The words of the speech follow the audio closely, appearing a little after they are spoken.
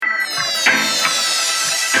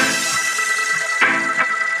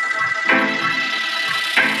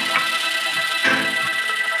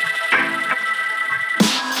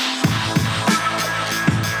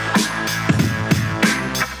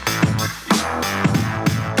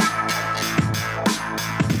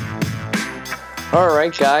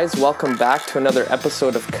Alright guys, welcome back to another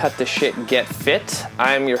episode of Cut the Shit, Get Fit.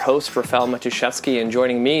 I'm your host, Rafael Matuszewski, and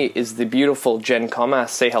joining me is the beautiful Jen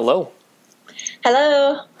Comas. Say hello.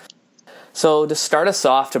 Hello. So to start us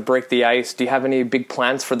off, to break the ice, do you have any big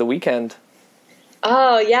plans for the weekend?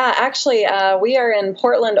 Oh, yeah. Actually, we are in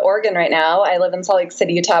Portland, Oregon right now. I live in Salt Lake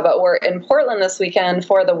City, Utah, but we're in Portland this weekend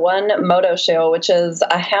for the One Moto Show, which is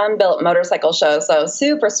a hand-built motorcycle show. So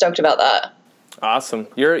super stoked about that. Awesome.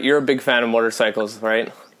 You're a big fan of motorcycles,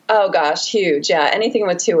 right? Oh, gosh, huge. Yeah, anything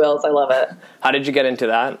with two wheels, I love it. How did you get into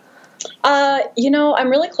that? I'm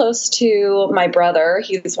really close to my brother.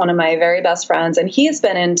 He's one of my very best friends, and he's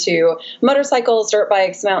been into motorcycles, dirt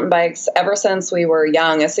bikes, mountain bikes ever since we were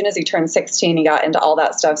young. As soon as he turned 16, he got into all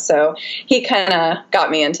that stuff, so he kind of got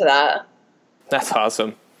me into that. That's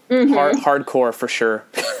awesome. Hardcore for sure.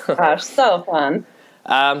 Gosh, so fun.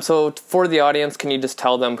 So for the audience, can you just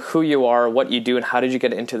tell them who you are, what you do, and how did you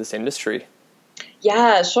get into this industry?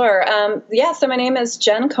 Yeah, sure. So my name is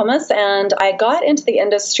Jen Comas, and I got into the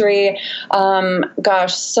industry,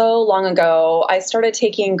 so long ago. I started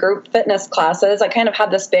taking group fitness classes. I kind of had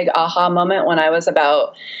this big aha moment when I was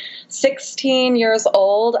about 16 years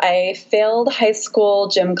old. I failed high school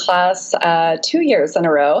gym class 2 years in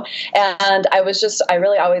a row, and I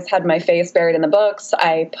really always had my face buried in the books.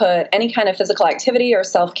 I put any kind of physical activity or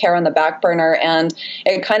self-care on the back burner, and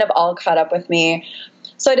it kind of all caught up with me.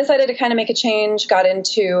 So I decided to kind of make a change, got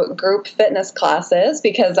into group fitness classes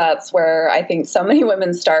because that's where I think so many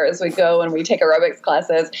women start as we go and we take aerobics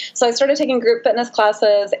classes. So I started taking group fitness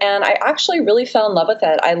classes, and I actually really fell in love with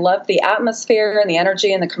it. I loved the atmosphere and the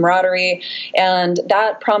energy and the camaraderie, and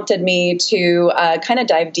that prompted me to kind of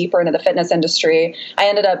dive deeper into the fitness industry. I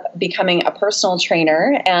ended up becoming a personal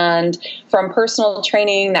trainer, and from personal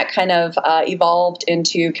training, that kind of evolved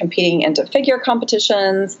into competing into figure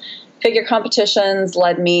competitions. Figure competitions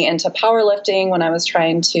led me into powerlifting when I was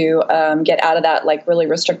trying to get out of that really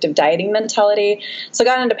restrictive dieting mentality. So I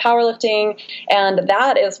got into powerlifting, and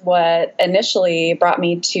that is what initially brought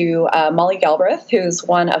me to Molly Galbraith, who's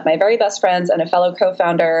one of my very best friends and a fellow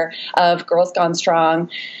co-founder of Girls Gone Strong.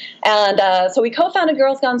 And so we co-founded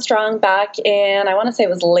Girls Gone Strong back in, I want to say it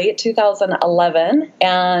was late 2011.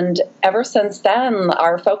 And ever since then,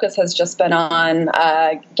 our focus has just been on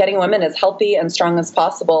getting women as healthy and strong as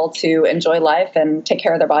possible to enjoy life and take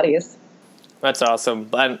care of their bodies. That's awesome.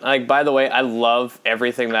 And by the way, I love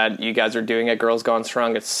everything that you guys are doing at Girls Gone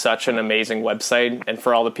Strong. It's such an amazing website. And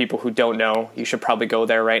for all the people who don't know, you should probably go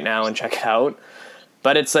there right now and check it out.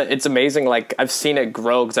 But it's amazing. I've seen it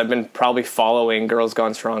grow because I've been probably following Girls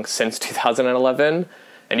Gone Strong since 2011.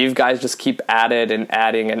 And you guys just keep at it and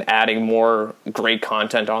adding more great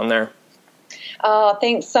content on there. Oh,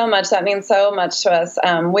 thanks so much. That means so much to us.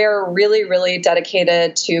 We're really, really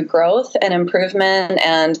dedicated to growth and improvement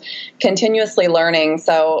and continuously learning.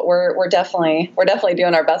 So we're definitely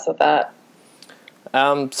doing our best with that.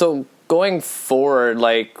 So going forward,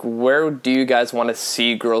 where do you guys want to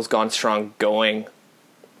see Girls Gone Strong going?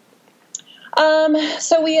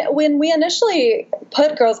 So when we initially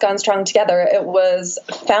put Girls Gone Strong together, it was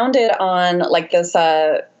founded on this,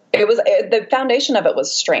 the foundation of it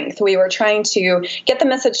was strength. We were trying to get the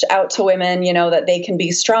message out to women, that they can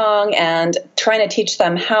be strong, and trying to teach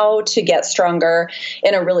them how to get stronger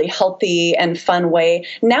in a really healthy and fun way.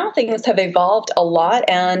 Now things have evolved a lot,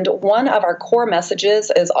 and one of our core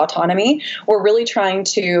messages is autonomy. We're really trying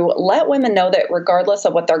to let women know that regardless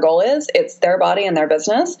of what their goal is, it's their body and their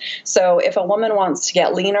business. So if a woman wants to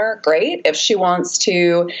get leaner, great. If she wants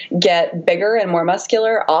to get bigger and more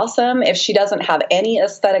muscular, awesome. If she doesn't have any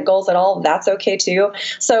aesthetic goals at all, that's okay too.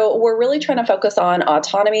 So we're really trying to focus on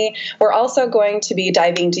autonomy. We're also going to be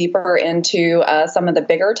diving deeper into some of the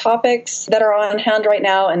bigger topics that are on hand right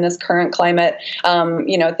now in this current climate.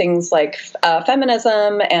 Things like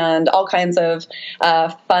feminism and all kinds of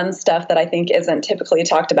fun stuff that I think isn't typically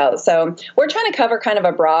talked about. So we're trying to cover kind of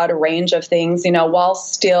a broad range of things, while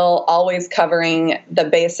still always covering the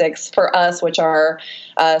basics for us, which are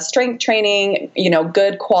strength training,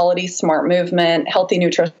 good quality, smart movement, healthy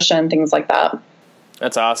nutrition, things like that.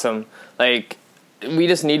 That's awesome. We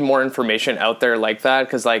just need more information out there like that,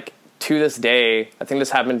 because to this day, I think this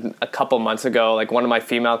happened a couple months ago, one of my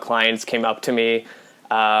female clients came up to me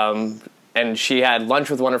and she had lunch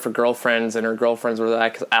with one of her girlfriends, and her girlfriends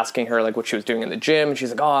were asking her what she was doing in the gym, and she's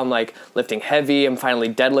like, oh, I'm lifting heavy, I'm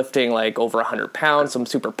finally deadlifting over 100 pounds, so I'm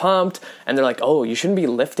super pumped. And they're like, oh, you shouldn't be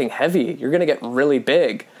lifting heavy, you're gonna get really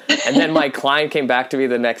big. And then my client came back to me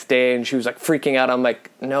the next day and she was freaking out. I'm like,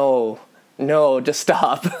 no, no, just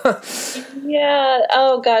stop. Yeah.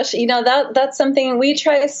 Oh gosh. That's something we're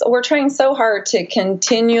trying so hard to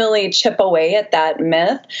continually chip away at that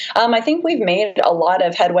myth. I think we've made a lot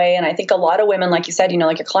of headway, and I think a lot of women, like you said,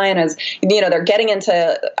 like your client is, they're getting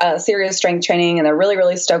into serious strength training and they're really,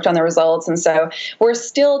 really stoked on the results. And so we're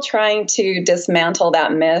still trying to dismantle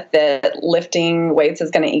that myth that lifting weights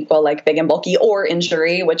is going to equal like big and bulky or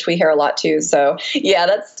injury, which we hear a lot too. So yeah,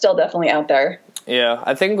 that's still definitely out there. Yeah,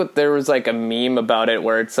 I think there was like a meme about it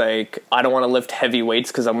where it's like, I don't want to lift heavy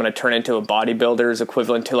weights because I'm going to turn into a bodybuilder, is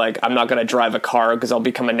equivalent to like, I'm not going to drive a car because I'll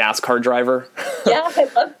become a NASCAR driver. Yeah, I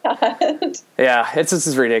love that. Yeah, this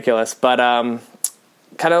is ridiculous. But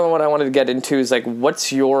kind of what I wanted to get into is like,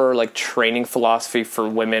 what's your like training philosophy for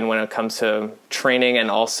women when it comes to training and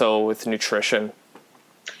also with nutrition?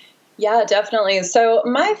 Yeah, definitely. So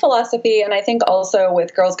my philosophy, and I think also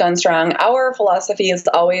with Girls Gone Strong, our philosophy is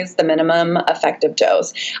always the minimum effective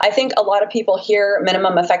dose. I think a lot of people hear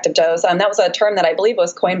minimum effective dose, and that was a term that I believe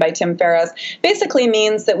was coined by Tim Ferriss, basically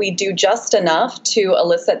means that we do just enough to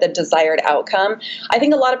elicit the desired outcome. I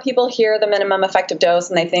think a lot of people hear the minimum effective dose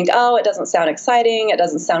and they think, oh, it doesn't sound exciting, it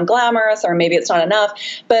doesn't sound glamorous, or maybe it's not enough.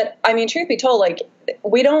 But I mean, truth be told, like,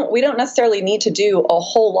 we don't necessarily need to do a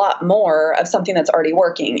whole lot more of something that's already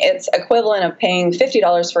working. It's equivalent of paying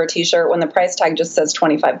 $50 for a t-shirt when the price tag just says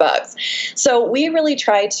 $25. So we really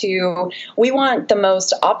we want the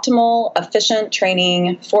most optimal, efficient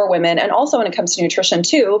training for women, and also when it comes to nutrition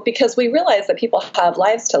too, because we realize that people have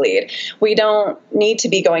lives to lead. We don't need to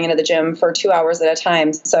be going into the gym for 2 hours at a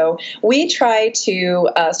time. So we try to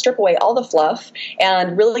strip away all the fluff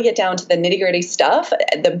and really get down to the nitty-gritty stuff.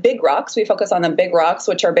 The big rocks, we focus on the big rocks,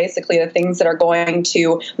 which are basically the things that are going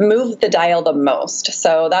to move the dial the most.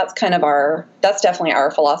 So that's definitely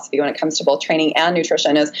our philosophy when it comes to both training and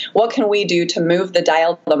nutrition, is what can we do to move the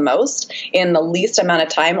dial the most in the least amount of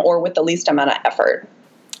time or with the least amount of effort.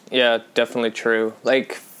 Yeah, definitely true.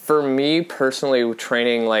 Like for me personally,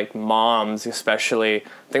 training like moms especially,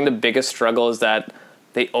 I think the biggest struggle is that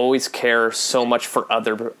they always care so much for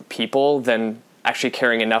other people than actually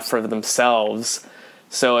caring enough for themselves.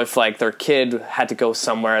 So if like their kid had to go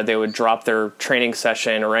somewhere, they would drop their training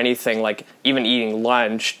session or anything, like even eating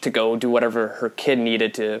lunch, to go do whatever her kid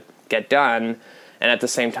needed to get done. And at the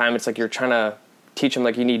same time, it's like you're trying to teach them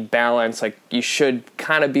like you need balance. Like you should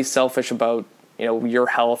kind of be selfish about, your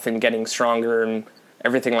health and getting stronger and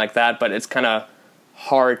everything like that. But it's kind of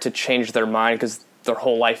hard to change their mind because their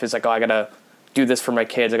whole life is like, oh, I got to do this for my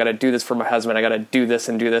kids. I got to do this for my husband. I got to do this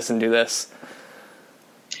and do this and do this.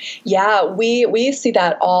 Yeah, we see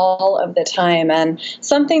that all of the time, and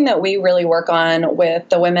something that we really work on with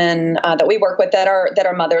the women that we work with that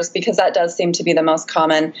are mothers, because that does seem to be the most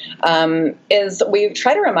common, is we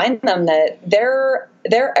try to remind them that their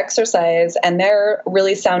exercise and their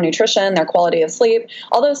really sound nutrition, their quality of sleep,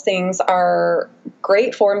 all those things are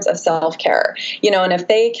great forms of self-care. And if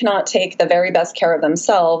they cannot take the very best care of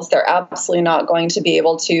themselves, they're absolutely not going to be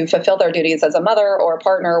able to fulfill their duties as a mother or a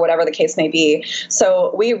partner or whatever the case may be.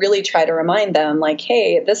 So we really try to remind them, like,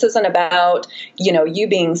 hey, this isn't about, you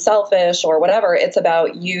being selfish or whatever. It's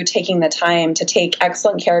about you taking the time to take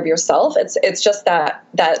excellent care of yourself. It's just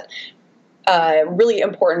that really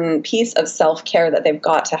important piece of self-care that they've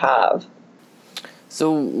got to have. So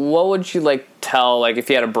what would you tell, if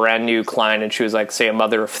you had a brand new client and she was say a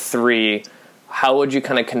mother of 3, how would you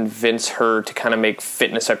kind of convince her to kind of make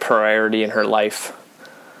fitness a priority in her life?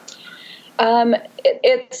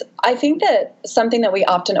 I think that something that we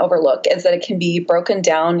often overlook is that it can be broken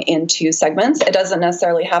down into segments. It doesn't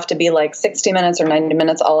necessarily have to be 60 minutes or 90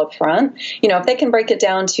 minutes all up front. If they can break it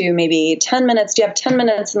down to maybe 10 minutes, do you have 10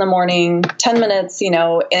 minutes in the morning, 10 minutes, in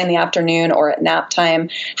the afternoon or at nap time?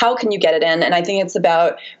 How can you get it in? And I think it's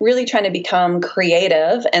about really trying to become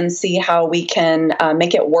creative and see how we can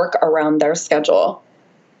make it work around their schedule.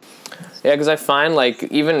 Yeah, because I find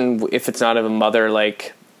even if it's not of a mother,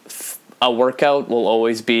 a workout will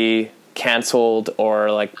always be canceled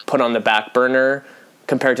or put on the back burner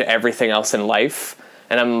compared to everything else in life.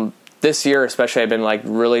 And this year especially, I've been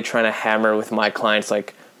really trying to hammer with my clients,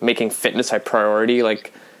 making fitness a priority.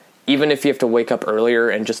 Even if you have to wake up earlier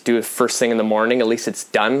and just do it first thing in the morning, at least it's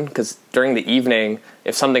done. Because during the evening,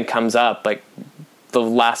 if something comes up, the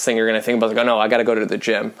last thing you're going to think about is oh no, I got to go to the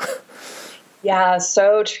gym. Yeah,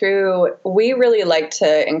 so true. We really like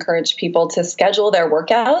to encourage people to schedule their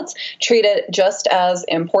workouts, treat it just as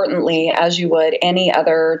importantly as you would any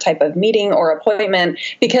other type of meeting or appointment,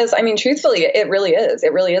 because truthfully, it really is.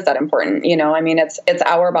 It really is that important. It's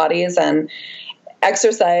our bodies, and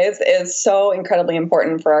exercise is so incredibly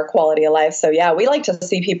important for our quality of life. So yeah, we like to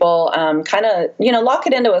see people kind of, lock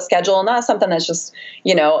it into a schedule, not something that's just,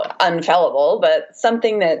 unfallible, but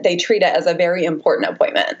something that they treat it as a very important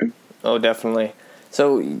appointment. Oh, definitely.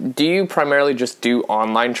 So do you primarily just do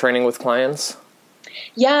online training with clients?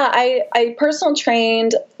 Yeah, I personal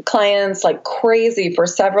trained clients like crazy for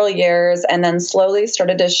several years and then slowly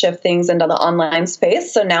started to shift things into the online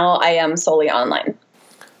space. So now I am solely online.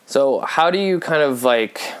 So how do you kind of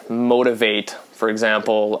like motivate, for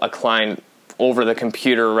example, a client over the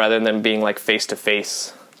computer rather than being like face to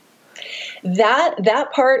face? That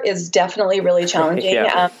part is definitely really challenging.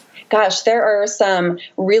 Yeah. Gosh, there are some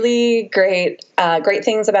really great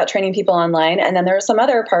things about training people online, and then there are some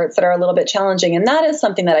other parts that are a little bit challenging, and that is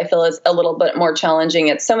something that I feel is a little bit more challenging.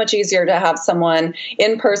 It's so much easier to have someone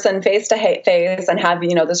in person, face to face, and have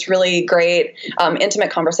this really great intimate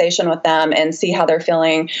conversation with them and see how they're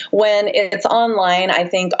feeling. When it's online, I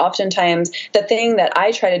think oftentimes the thing that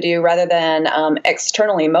I try to do rather than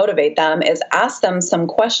externally motivate them is ask them some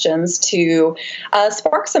questions to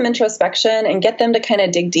spark some introspection and get them to kind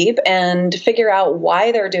of dig deep and figure out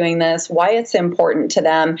why they're doing this, why it's important to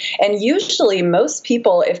them. And usually most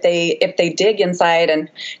people, if they dig inside and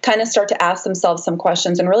kind of start to ask themselves some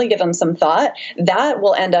questions and really give them some thought, that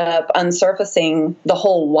will end up unsurfacing the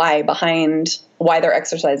whole why behind why they're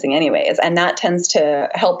exercising anyways. And that tends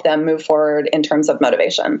to help them move forward in terms of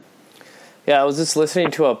motivation. Yeah, I was just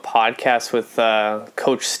listening to a podcast with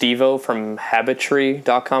Coach Stevo from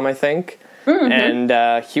habitry.com, I think. Mm-hmm.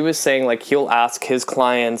 And he was saying, like, he'll ask his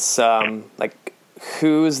clients, like,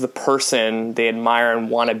 who's the person they admire and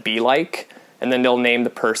want to be like? And then they'll name the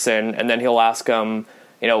person, and then he'll ask them,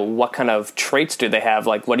 what kind of traits do they have?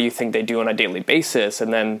 Like, what do you think they do on a daily basis?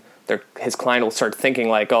 And then his client will start thinking,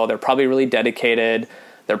 like, oh, they're probably really dedicated.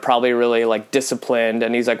 They're probably really, like, disciplined.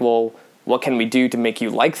 And he's like, well, what can we do to make you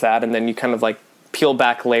like that? And then you kind of, like, peel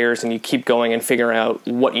back layers and you keep going and figure out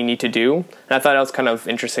what you need to do. And I thought that was kind of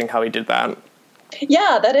interesting how he did that.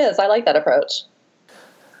 Yeah, that is. I like that approach.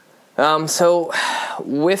 So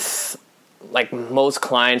with like most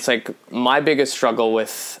clients, like my biggest struggle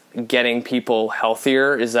with getting people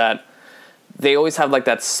healthier is that they always have like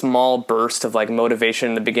that small burst of like motivation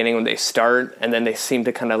in the beginning when they start, and then they seem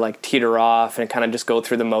to kind of like teeter off and kind of just go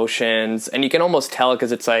through the motions. And you can almost tell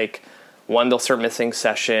because it's like, one, they'll start missing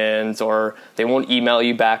sessions or they won't email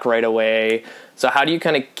you back right away. So how do you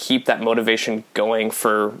kind of keep that motivation going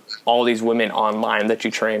for all these women online that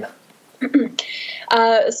you train?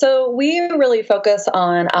 So we really focus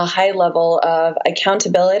on a high level of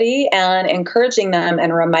accountability and encouraging them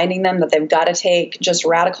and reminding them that they've got to take just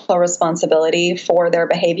radical responsibility for their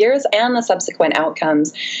behaviors and the subsequent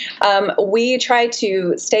outcomes. We try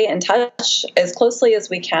to stay in touch as closely as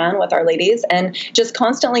we can with our ladies and just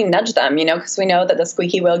constantly nudge them, because we know that the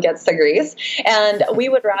squeaky wheel gets the grease. And we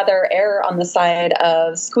would rather err on the side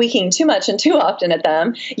of squeaking too much and too often at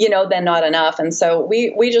them, than not enough. And so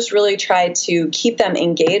we just really try to keep them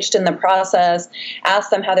engaged in the process,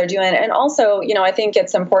 ask them how they're doing. And also, I think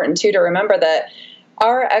it's important too to remember that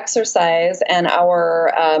our exercise and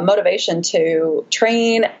our motivation to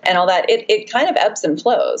train and all that, it kind of ebbs and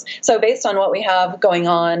flows. So based on what we have going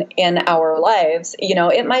on in our lives,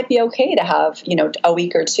 it might be okay to have, a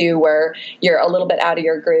week or two where you're a little bit out of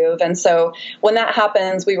your groove. And so when that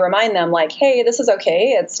happens, we remind them like, hey, this is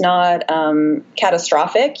okay. It's not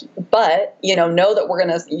catastrophic, but, know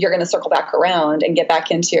that you're going to circle back around and get back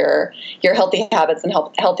into your healthy habits and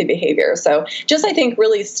healthy behavior. So just, I think,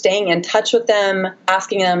 really staying in touch with them,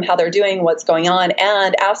 asking them how they're doing, what's going on,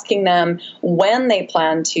 and asking them when they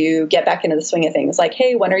plan to get back into the swing of things. Like,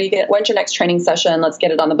 hey, when's your next training session? Let's get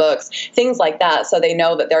it on the books. Things like that, so they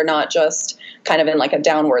know that they're not just kind of in like a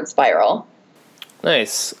downward spiral.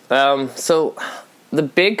 Nice. So the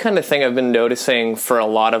big kind of thing I've been noticing for a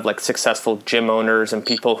lot of like successful gym owners and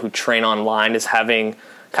people who train online is having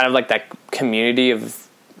kind of like that community of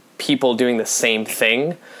people doing the same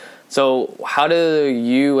thing. So how do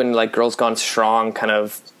you and like Girls Gone Strong kind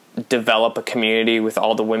of develop a community with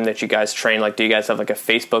all the women that you guys train? Like, do you guys have like a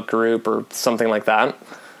Facebook group or something like that?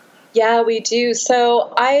 Yeah, we do.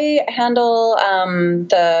 So I handle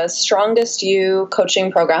the Strongest You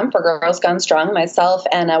coaching program for Girls Gone Strong, myself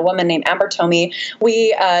and a woman named Amber Tomey.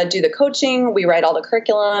 We do the coaching, we write all the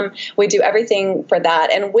curriculum, we do everything for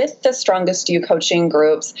that. And with the Strongest You coaching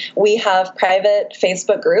groups, we have private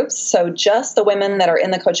Facebook groups. So just the women that are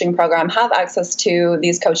in the coaching program have access to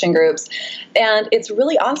these coaching groups. And it's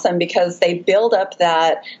really awesome because they build up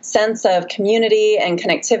that sense of community and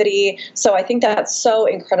connectivity. So I think that's so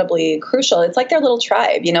incredibly absolutely crucial. It's like their little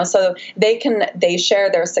tribe, so they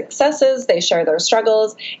share their successes, they share their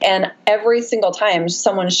struggles, and every single time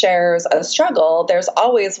someone shares a struggle, there's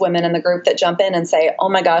always women in the group that jump in and say, oh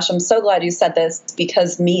my gosh, I'm so glad you said this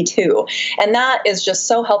because me too. And that is just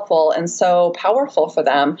so helpful and so powerful for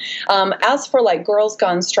them. As for like Girls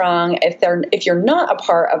Gone Strong, if you're not a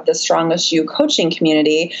part of the Strongest You coaching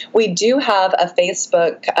community, we do have a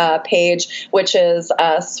Facebook page, which is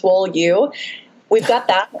Swole You. We've got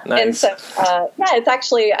that. Nice. And so, it's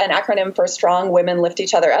actually an acronym for Strong Women Lift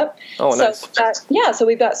Each Other Up. Oh, nice. So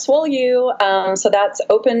we've got Swole You. So that's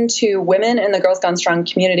open to women in the Girls Gone Strong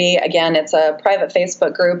community. Again, it's a private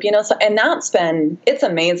Facebook group, and it's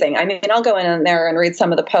amazing. I mean, I'll go in there and read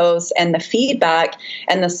some of the posts, and the feedback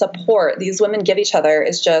and the support these women give each other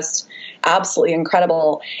is just absolutely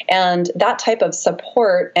incredible. And that type of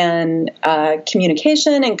support and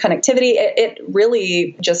communication and connectivity, it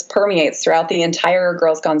really just permeates throughout the entire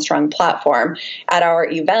Girls Gone Strong platform. At our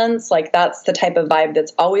events, like that's the type of vibe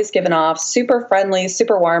that's always given off, super friendly,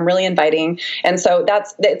 super warm, really inviting. And so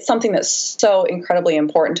it's something that's so incredibly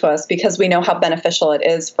important to us because we know how beneficial it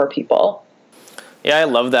is for people. Yeah, I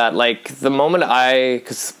love that. Like the moment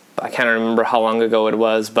because I can't remember how long ago it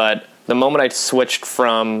was, but the moment I switched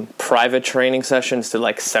from private training sessions to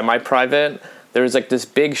like semi-private, there was like this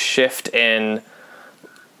big shift in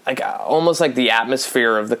like almost like the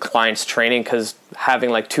atmosphere of the client's training, because having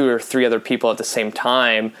like 2 or 3 other people at the same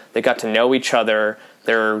time, they got to know each other.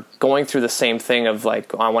 They're going through the same thing of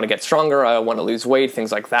like, oh, I want to get stronger, I want to lose weight,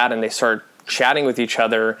 things like that. And they start chatting with each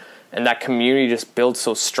other, and that community just builds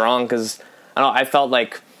so strong. Because I felt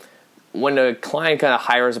like when a client kind of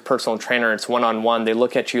hires a personal trainer, it's one-on-one, they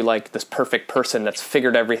look at you like this perfect person that's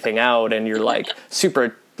figured everything out, and you're like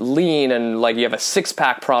super lean and like you have a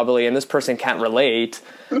six-pack probably, and this person can't relate.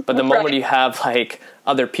 But the moment you have like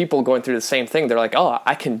other people going through the same thing, they're like, oh,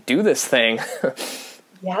 I can do this thing.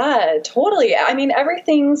 Yeah, totally. I mean,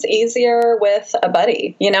 everything's easier with a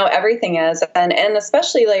buddy, everything is. And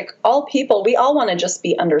especially like all people, we all want to just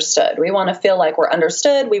be understood. We want to feel like we're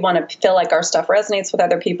understood. We want to feel like our stuff resonates with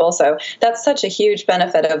other people. So that's such a huge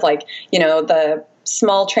benefit of like, the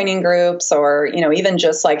small training groups or, even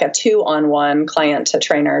just like a 2-on-1 client to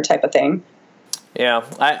trainer type of thing. Yeah,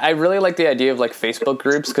 I really like the idea of like Facebook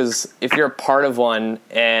groups, because if you're a part of one,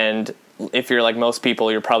 and if you're like most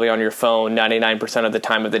people, you're probably on your phone 99% of the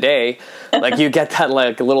time of the day, like you get that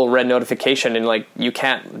like little red notification, and like you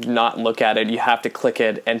can't not look at it. You have to click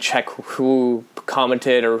it and check who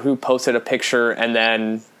commented or who posted a picture, and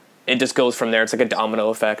then it just goes from there. It's like a domino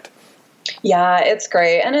effect. Yeah, it's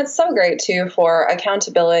great. And it's so great too for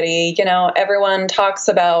accountability. Everyone talks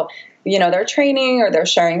about their training or they're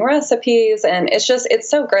sharing recipes, and it's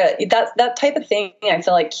so great. That type of thing I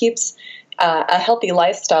feel like keeps a healthy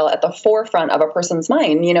lifestyle at the forefront of a person's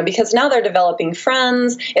mind, because now they're developing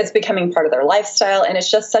friends, it's becoming part of their lifestyle, and it's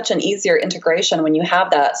just such an easier integration when you have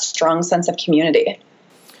that strong sense of community.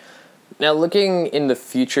 Now, looking in the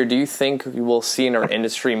future, do you think we will see in our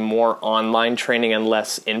industry more online training and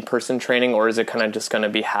less in-person training, or is it kind of just going to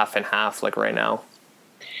be half and half like right now?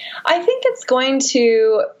 I think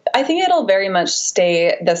it'll very much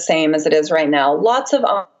stay the same as it is right now. Lots of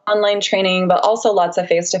online training, but also lots of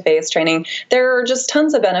face-to-face training. There are just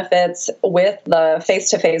tons of benefits with the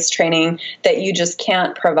face-to-face training that you just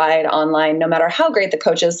can't provide online, no matter how great the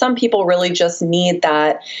coach is. Some people really just need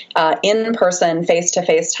that in-person,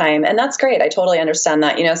 face-to-face time, and that's great. I totally understand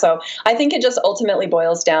that. So I think it just ultimately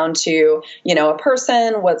boils down to, a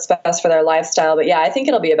person, what's best for their lifestyle. But yeah, I think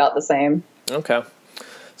it'll be about the same. Okay.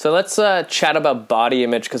 So let's chat about body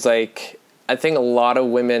image, because I think a lot of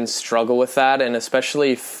women struggle with that, and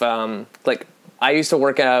especially if I used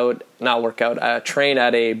to train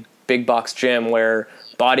at a big box gym where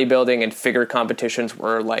bodybuilding and figure competitions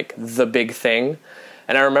were like the big thing.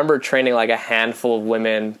 And I remember training like a handful of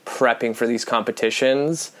women prepping for these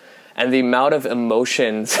competitions, and the amount of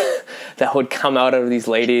emotions that would come out of these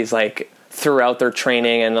ladies like throughout their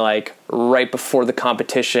training and like right before the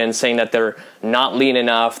competition, saying that they're not lean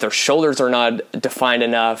enough, their shoulders are not defined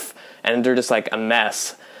enough, and they're just like a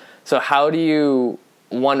mess. So how do you,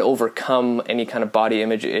 one, overcome any kind of body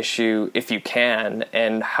image issue if you can,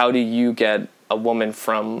 and how do you get a woman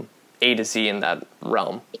from A to Z in that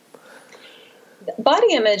realm?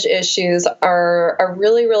 Body image issues are a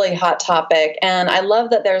really, really hot topic. And I love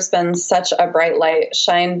that there's been such a bright light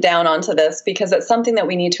shine down onto this because it's something that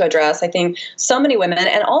we need to address. I think so many women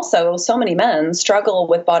and also so many men struggle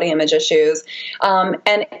with body image issues. And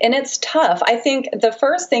it's tough. I think the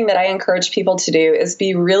first thing that I encourage people to do is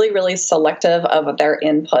be really, really selective of their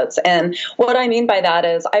inputs. And what I mean by that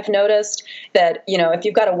is I've noticed that, if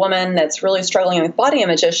you've got a woman that's really struggling with body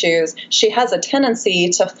image issues, she has a tendency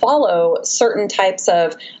to follow certain types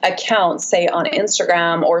of accounts, say on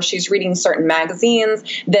Instagram, or she's reading certain magazines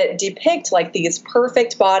that depict like these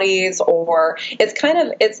perfect bodies, or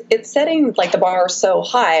it's setting like the bar so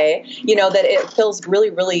high, that it feels really,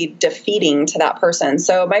 really defeating to that person.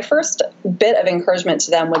 So my first bit of encouragement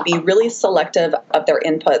to them would be really selective of their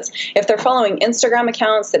inputs. If they're following Instagram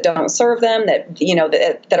accounts that don't serve them,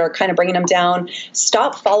 that are kind of bringing them down,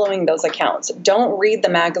 stop following those accounts. Don't read the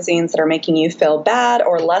magazines that are making you feel bad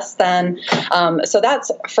or less than. So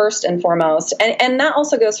that's first and foremost. And that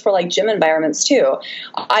also goes for like gym environments too.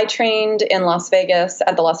 I trained in Las Vegas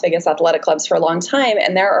at the Las Vegas Athletic Clubs for a long time.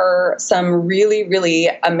 And there are some really, really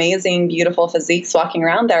amazing, beautiful physiques walking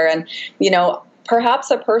around there. And,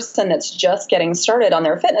 perhaps a person that's just getting started on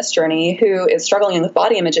their fitness journey who is struggling with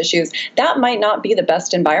body image issues, that might not be the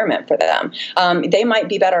best environment for them. They might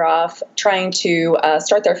be better off trying to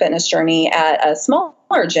start their fitness journey at a smaller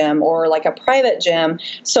gym or like a private gym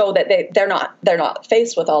so that they're not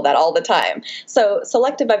faced with all that all the time. So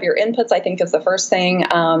selective of your inputs, I think, is the first thing.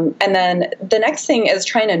 And then the next thing is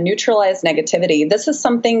trying to neutralize negativity. This is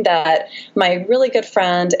something that my really good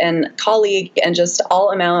friend and colleague and just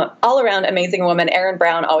all around amazing woman, Erin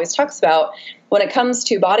Brown, always talks about. When it comes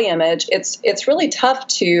to body image, it's really tough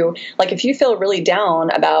to, like, if you feel really down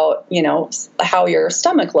about, how your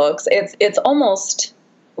stomach looks, it's almost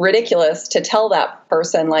ridiculous to tell that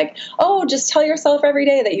person like, oh, just tell yourself every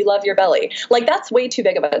day that you love your belly. Like, that's way too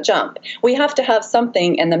big of a jump. We have to have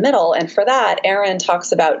something in the middle. And for that, Erin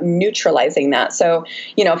talks about neutralizing that. So,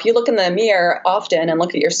 if you look in the mirror often and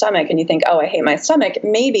look at your stomach and you think, oh, I hate my stomach,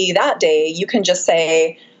 maybe that day you can just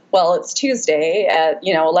say, well, it's Tuesday at,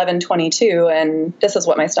 11:22, and this is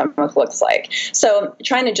what my stomach looks like. So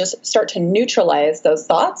trying to just start to neutralize those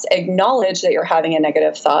thoughts, acknowledge that you're having a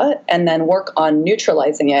negative thought, and then work on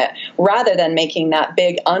neutralizing it rather than making that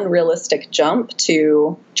big unrealistic jump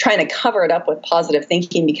to trying to cover it up with positive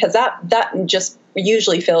thinking, because that just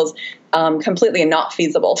usually feels completely not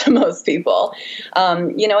feasible to most people.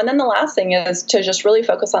 And then the last thing is to just really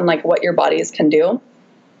focus on like what your bodies can do.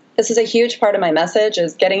 This is a huge part of my message,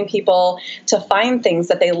 is getting people to find things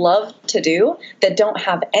that they love to do that don't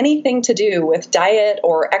have anything to do with diet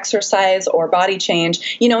or exercise or body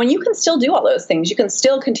change. And you can still do all those things. You can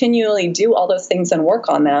still continually do all those things and work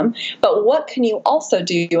on them. But what can you also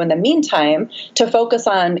do in the meantime to focus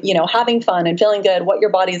on, having fun and feeling good, what your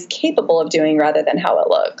body is capable of doing rather than how it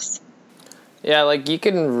looks? Yeah, like you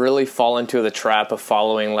can really fall into the trap of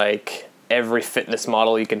following like every fitness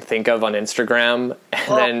model you can think of on Instagram,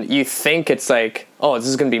 and then you think it's like, oh, this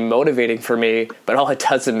is going to be motivating for me, but all it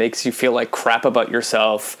does, it makes you feel like crap about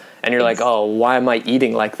yourself, and you're like, oh, why am I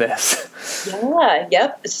eating like this? Yeah,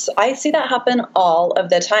 yep. I see that happen all of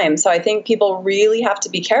the time. So I think people really have to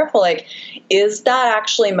be careful. Like, is that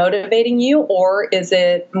actually motivating you, or is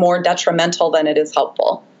it more detrimental than it is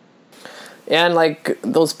helpful? And like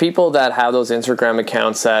those people that have those Instagram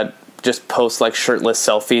accounts that just post like shirtless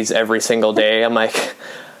selfies every single day, I'm like,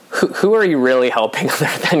 who are you really helping other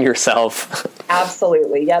than yourself?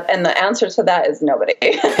 Absolutely. Yep. And the answer to that is nobody.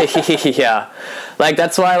 Yeah. Like,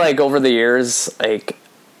 that's why, like, over the years, like,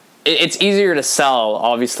 it's easier to sell,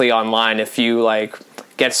 obviously, online if you, like,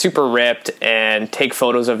 get super ripped and take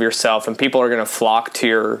photos of yourself, and people are going to flock to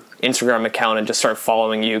your Instagram account and just start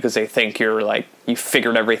following you because they think you're, like, you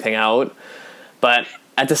figured everything out. But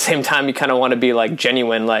at the same time, you kind of want to be like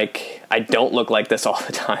genuine, like, I don't look like this all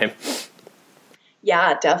the time.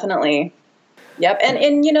 Yeah, definitely. Yep.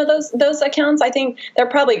 And those accounts, I think they're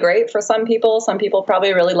probably great for some people. Some people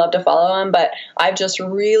probably really love to follow them, but I've just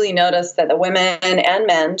really noticed that the women and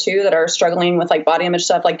men too that are struggling with like body image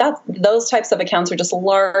stuff like that, those types of accounts are just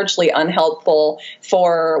largely unhelpful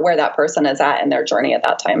for where that person is at in their journey at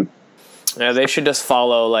that time. Yeah, they should just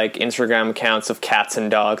follow like Instagram accounts of cats and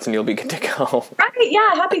dogs, and you'll be good to go. Right?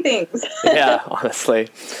 Yeah, happy things. Yeah, honestly.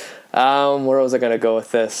 Where was I going to go with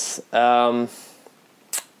this? Totally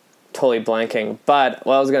blanking. But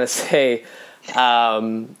what I was going to say,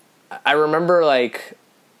 I remember like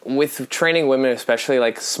with training women, especially,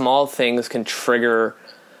 like small things can trigger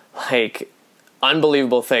like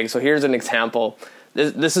unbelievable things. So here's an example.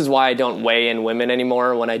 This is why I don't weigh in women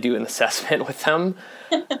anymore when I do an assessment with them.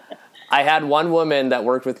 I had one woman that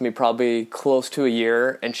worked with me probably close to a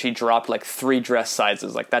year, and she dropped like 3 dress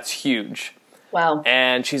sizes. Like, that's huge. Wow.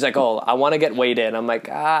 And she's like, oh, I want to get weighed in. I'm like,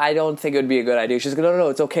 I don't think it would be a good idea. She's like, no,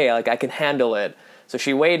 it's okay. Like, I can handle it. So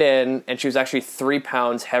she weighed in, and she was actually 3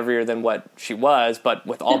 pounds heavier than what she was, but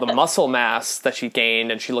with all the muscle mass that she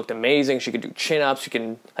gained, and she looked amazing. She could do chin-ups. She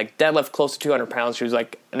can, like, deadlift close to 200 pounds. She was,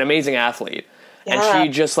 like, an amazing athlete. Yeah. And she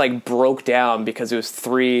just, like, broke down because it was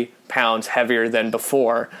 3 pounds heavier than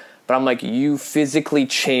before. But I'm like, you physically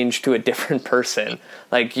changed to a different person.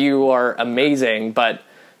 Like, you are amazing, but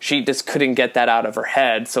she just couldn't get that out of her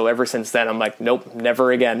head. So ever since then, I'm like, nope,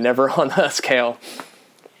 never again, never on the scale.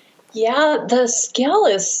 Yeah, the scale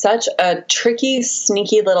is such a tricky,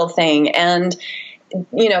 sneaky little thing. And,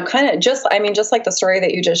 kind of just like the story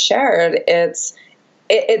that you just shared, it's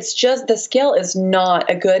just, the scale is not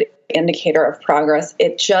a good indicator of progress.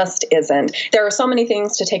 It just isn't. There are so many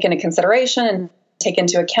things to take into consideration and take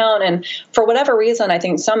into account. And for whatever reason, I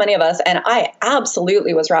think so many of us, and I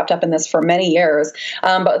absolutely was wrapped up in this for many years,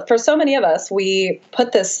 but for so many of us, we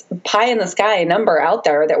put this pie in the sky number out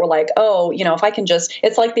there that we're like, oh, if I can just,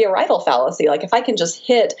 it's like the arrival fallacy. Like, if I can just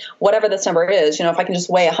hit whatever this number is, if I can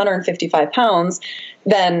just weigh 155 pounds,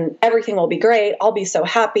 then everything will be great. I'll be so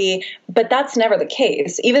happy. But that's never the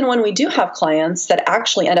case. Even when we do have clients that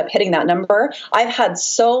actually end up hitting that number, I've had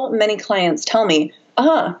so many clients tell me,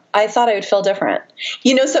 I thought I would feel different,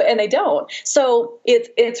 and they don't. So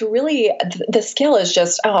it's really, the scale is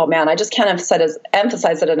just, oh man, I just can't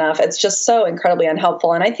emphasize it enough. It's just so incredibly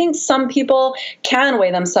unhelpful. And I think some people can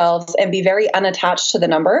weigh themselves and be very unattached to the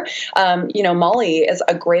number. Molly is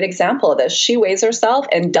a great example of this. She weighs herself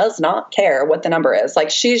and does not care what the number is. Like,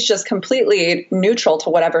 she's just completely neutral to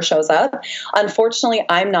whatever shows up. Unfortunately,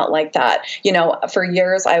 I'm not like that. For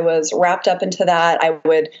years I was wrapped up into that. I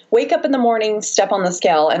would wake up in the morning, step on the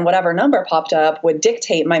scale, and whatever number popped up would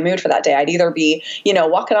dictate my mood for that day. I'd either be,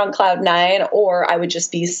 walking on cloud 9, or I would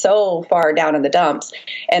just be so far down in the dumps.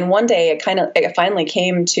 And one day it finally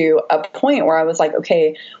came to a point where I was like,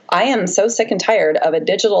 okay, I am so sick and tired of a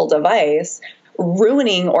digital device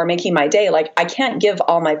ruining or making my day. Like, I can't give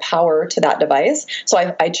all my power to that device.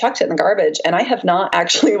 So I chucked it in the garbage, and I have not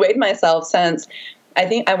actually weighed myself since,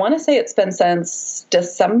 I want to say it's been since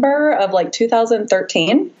December of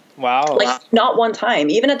 2013. Wow. Like, not one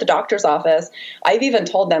time, even at the doctor's office, I've even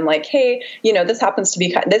told them, like, hey, this happens to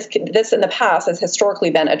be, this in the past has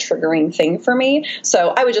historically been a triggering thing for me.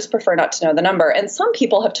 So I would just prefer not to know the number. And some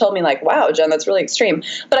people have told me, like, wow, Jen, that's really extreme.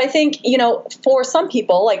 But I think, for some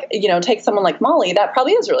people, take someone like Molly, that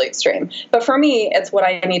probably is really extreme. But for me, it's what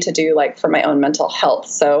I need to do, for my own mental health.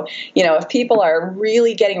 So, if people are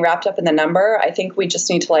really getting wrapped up in the number, I think we just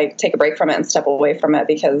need to take a break from it and step away from it,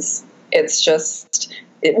 because it's just,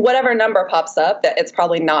 whatever number pops up, that it's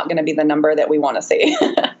probably not going to be the number that we want to see.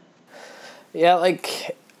 Yeah,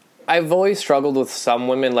 I've always struggled with some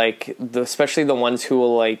women, especially the ones who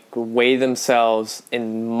will weigh themselves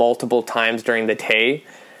in multiple times during the day.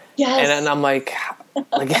 Yes. And then I'm like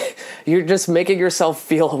you're just making yourself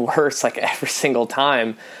feel worse every single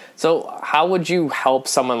time. So how would you help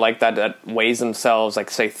someone like that weighs themselves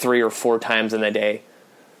say 3 or 4 times in a day?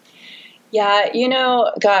 Yeah,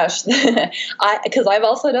 gosh, because I've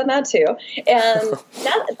also done that too. And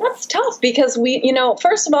that's tough, because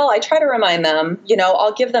first of all, I try to remind them,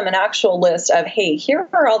 I'll give them an actual list of, hey, here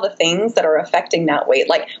are all the things that are affecting that weight.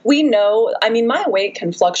 We know, my weight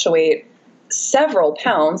can fluctuate several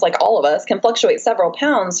pounds, like all of us can fluctuate several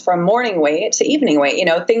pounds from morning weight to evening weight,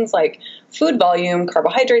 things like food volume,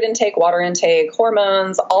 carbohydrate intake, water intake,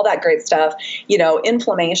 hormones, all that great stuff,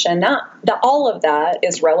 inflammation, all of that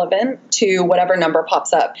is relevant to whatever number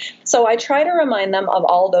pops up. So I try to remind them of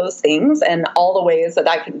all those things and all the ways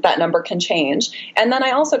that number can change. And then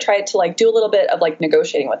I also try to do a little bit of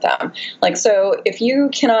negotiating with them. So if you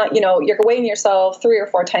cannot, you're weighing yourself 3 or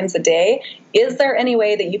 4 times a day, is there any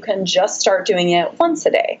way that you can just start doing it once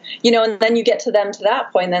a day? And then you get to them to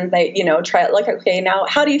that point, and then they, try it, okay, now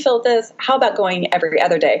how do you feel with this? How about going every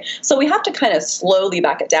other day? So we have to kind of slowly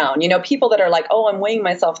back it down. People that are like, oh, I'm weighing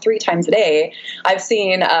myself 3 times a day. I've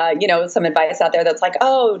seen, some advice out there that's like,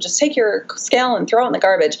 oh, just take your scale and throw it in the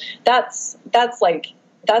garbage. That's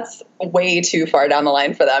way too far down the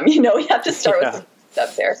line for them. We have to start with some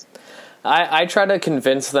steps there. I try to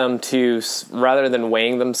convince them to, rather than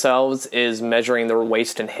weighing themselves, is measuring their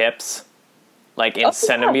waist and hips, in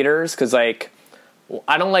centimeters. Because, I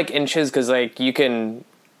don't like inches, because, you can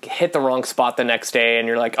hit the wrong spot the next day, and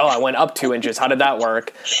you're like, oh, I went up 2 inches. How did that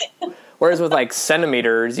work? Whereas with,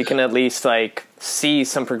 centimeters, you can at least, see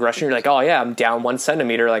some progression. You're like, oh, yeah, I'm down 1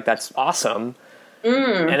 centimeter. That's awesome.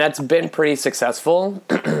 And that's been pretty successful.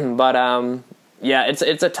 But, Yeah, it's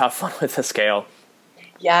a tough one with the scale.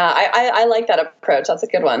 Yeah, I like that approach. That's a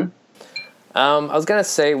good one. I was going to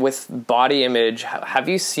say, with body image, have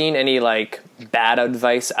you seen any like bad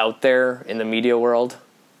advice out there in the media world?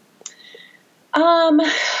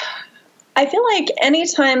 I feel like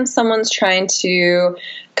anytime someone's trying to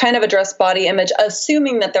kind of address body image,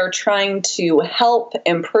 assuming that they're trying to help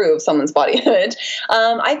improve someone's body image,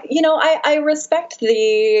 I respect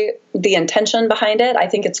the intention behind it. I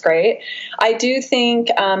think it's great. I do think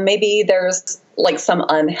maybe there's like some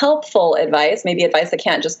unhelpful advice, maybe advice that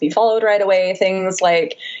can't just be followed right away. Things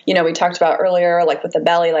like, we talked about earlier, like with the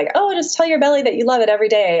belly, like, oh, just tell your belly that you love it every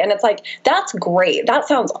day. And it's like, that's great. That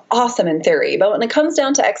sounds awesome in theory. But when it comes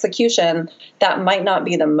down to execution, that might not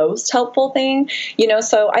be the most helpful thing,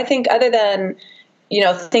 So I think other than,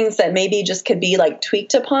 things that maybe just could be like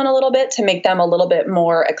tweaked upon a little bit to make them a little bit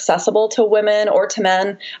more accessible to women or to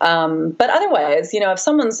men. But otherwise, if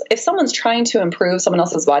someone's trying to improve someone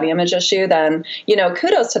else's body image issue, then,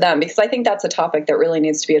 kudos to them, because I think that's a topic that really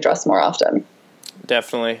needs to be addressed more often.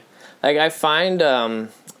 Definitely. Like I find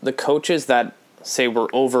the coaches that say were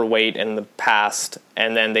overweight in the past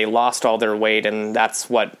and then they lost all their weight and that's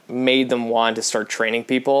what made them want to start training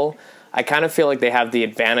people, I kind of feel like they have the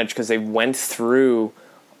advantage because they went through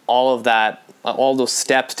all of that, all those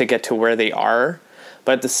steps to get to where they are.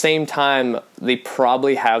 But at the same time, they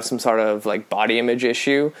probably have some sort of like body image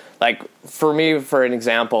issue. Like for me, for an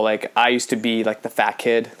example, like I used to be like the fat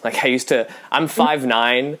kid. Like I'm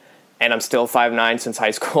 5'9", and I'm still 5'9" since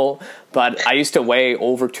high school. But I used to weigh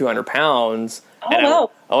over 200 pounds.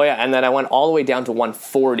 Oh, wow. And then I went all the way down to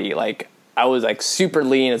 140. Like I was like super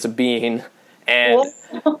lean as a bean. And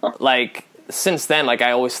like since then, like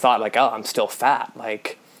I always thought like, oh, I'm still fat.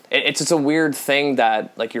 Like it's just a weird thing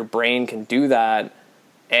that like your brain can do that.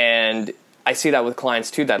 And I see that with clients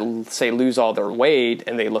too that say lose all their weight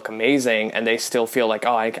and they look amazing and they still feel like,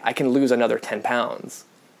 oh, I can lose another 10 pounds.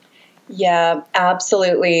 Yeah,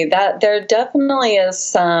 absolutely. That there definitely is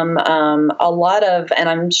some, a lot of, and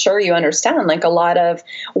I'm sure you understand, like a lot of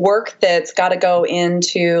work that's got to go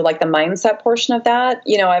into like the mindset portion of that.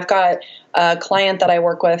 I've got a client that I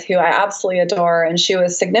work with who I absolutely adore, and she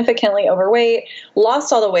was significantly overweight,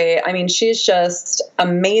 lost all the weight. I mean, she's just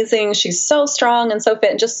amazing. She's so strong and so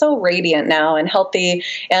fit and just so radiant now and healthy.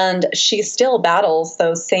 And she still battles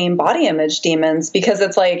those same body image demons because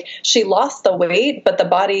it's like she lost the weight, but the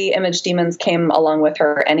body image demons came along with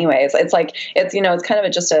her anyways. It's like, it's kind of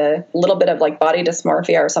just a little bit of like body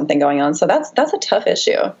dysmorphia or something going on. So that's a tough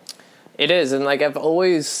issue. It is. And like, I've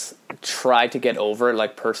always tried to get over it,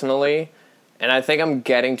 like personally. And I think I'm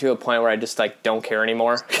getting to a point where I just like don't care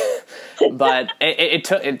anymore. But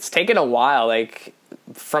it's taken a while, like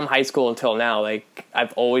from high school until now. Like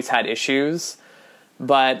I've always had issues,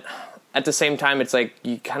 but at the same time, it's like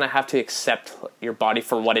you kind of have to accept your body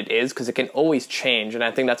for what it is because it can always change. And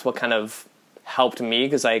I think that's what kind of helped me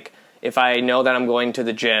because like if I know that I'm going to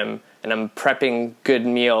the gym and I'm prepping good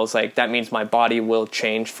meals, like that means my body will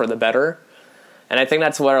change for the better. And I think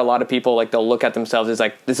that's where a lot of people, like, they'll look at themselves as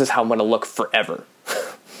like, this is how I'm going to look forever.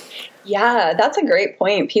 Yeah, that's a great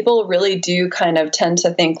point. People really do kind of tend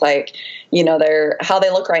to think like, how they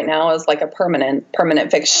look right now is like a permanent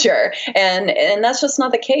fixture. And that's just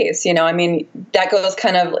not the case. I mean, that goes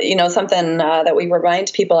kind of, something that we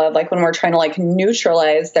remind people of, like when we're trying to like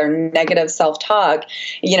neutralize their negative self-talk,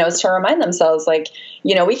 is to remind themselves like,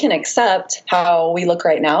 we can accept how we look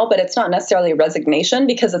right now, but it's not necessarily resignation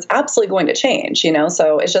because it's absolutely going to change,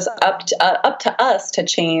 so it's just up to us to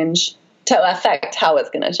change, to affect how it's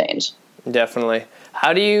going to change. Definitely.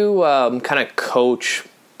 How do you kind of coach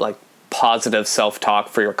like positive self-talk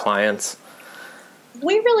for your clients?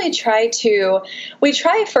 We really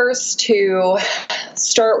try first to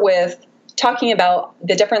start with talking about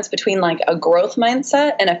the difference between like a growth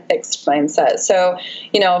mindset and a fixed mindset. So,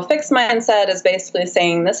 a fixed mindset is basically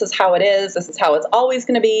saying this is how it is, this is how it's always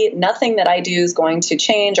going to be, nothing that I do is going to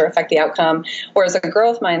change or affect the outcome. Whereas a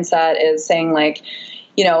growth mindset is saying like,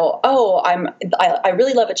 I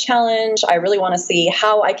really love a challenge. I really want to see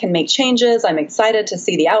how I can make changes. I'm excited to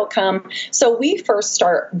see the outcome. So we first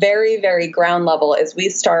start very, very ground level as we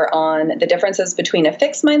start on the differences between a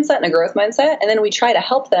fixed mindset and a growth mindset. And then we try to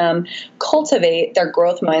help them cultivate their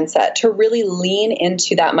growth mindset to really lean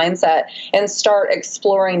into that mindset and start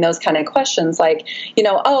exploring those kind of questions like,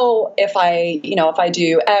 if I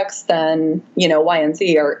do X, then, Y and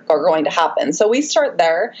Z are going to happen. So we start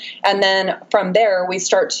there. And then from there, we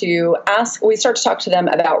start to talk to them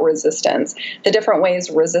about resistance, the different ways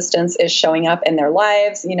resistance is showing up in their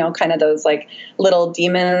lives, kind of those like little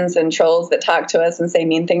demons and trolls that talk to us and say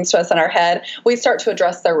mean things to us in our head. We start to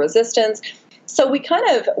address their resistance. So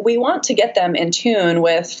we want to get them in tune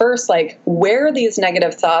with first, like where these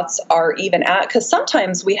negative thoughts are even at, because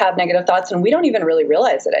sometimes we have negative thoughts and we don't even really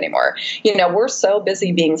realize it anymore. We're so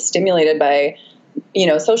busy being stimulated by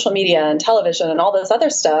social media and television and all this other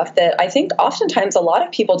stuff that I think oftentimes a lot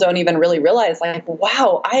of people don't even really realize, like,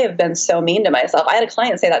 wow, I have been so mean to myself. I had a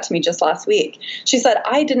client say that to me just last week. She said,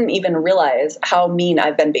 I didn't even realize how mean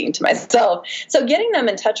I've been being to myself. So getting them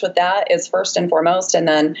in touch with that is first and foremost, and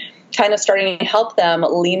then kind of starting to help them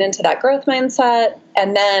lean into that growth mindset.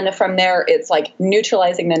 And then from there, it's like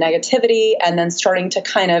neutralizing the negativity and then starting to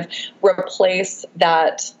kind of replace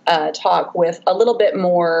that talk with a little bit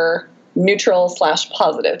more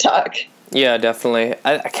neutral/positive talk. Yeah, definitely.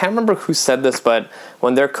 I can't remember who said this, but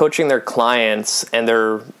when they're coaching their clients and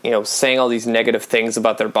they're, saying all these negative things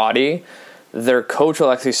about their body, their coach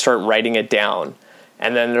will actually start writing it down.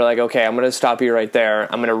 And then they're like, okay, I'm going to stop you right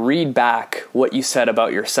there. I'm going to read back what you said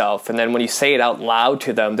about yourself. And then when you say it out loud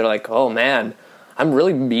to them, they're like, oh man, I'm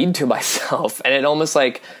really mean to myself. And it almost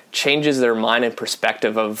like changes their mind and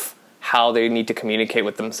perspective of how they need to communicate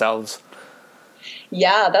with themselves.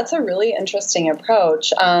 Yeah, that's a really interesting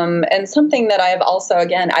approach. And something that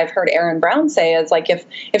I've heard Erin Brown say is like,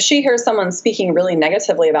 if she hears someone speaking really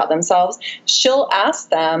negatively about themselves, she'll ask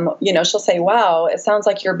them, she'll say, wow, it sounds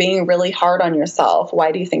like you're being really hard on yourself.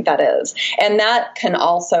 Why do you think that is? And that can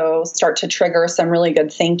also start to trigger some really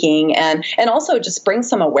good thinking and also just bring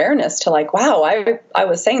some awareness to like, wow, I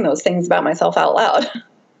was saying those things about myself out loud.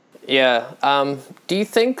 Yeah. Do you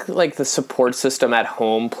think like the support system at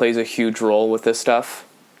home plays a huge role with this stuff?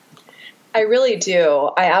 I really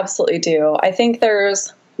do. I absolutely do. I think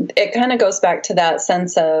it kind of goes back to that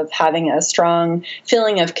sense of having a strong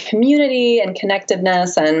feeling of community and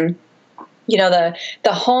connectedness, and the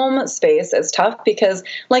home space is tough because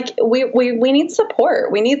like we need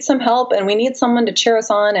support. We need some help and we need someone to cheer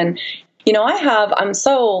us on. And I'm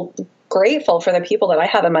so grateful for the people that I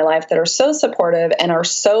have in my life that are so supportive and are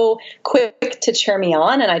so quick to cheer me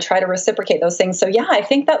on, and I try to reciprocate those things. So yeah, I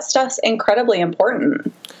think that stuff's incredibly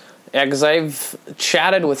important. Yeah, because I've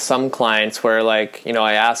chatted with some clients where like,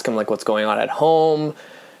 I ask them like what's going on at home,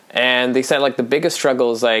 and they said like the biggest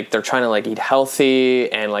struggle is like they're trying to like eat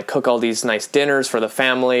healthy and like cook all these nice dinners for the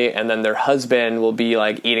family, and then their husband will be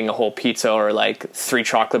like eating a whole pizza or like 3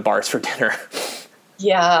 chocolate bars for dinner.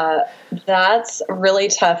 Yeah, that's really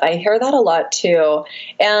tough. I hear that a lot too.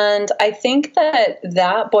 And I think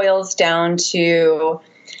that boils down to,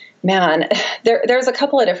 man, there's a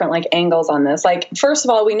couple of different like angles on this. Like, first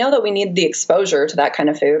of all, we know that we need the exposure to that kind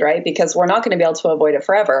of food, right? Because we're not going to be able to avoid it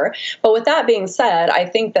forever. But with that being said, I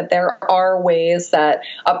think that there are ways that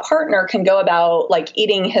a partner can go about like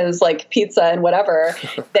eating his like pizza and whatever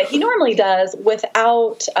that he normally does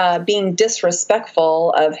without being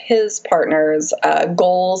disrespectful of his partner's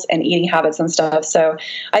goals and eating habits and stuff. So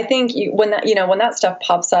I think when that stuff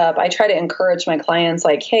pops up, I try to encourage my clients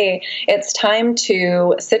like, hey, it's time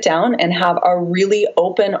to sit down and have a really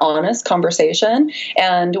open, honest conversation.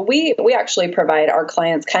 And we actually provide our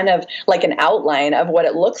clients kind of like an outline of what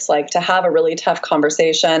it looks like to have a really tough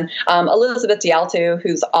conversation. Elizabeth Dialto,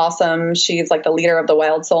 who's awesome, she's like the leader of the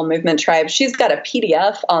Wild Soul Movement Tribe. She's got a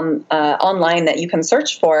PDF online that you can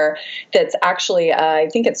search for that's actually, I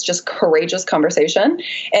think it's just Courageous Conversation.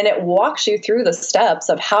 And it walks you through the steps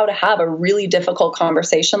of how to have a really difficult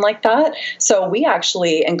conversation like that. So we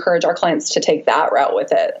actually encourage our clients to take that route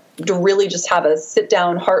with it, to really just have a sit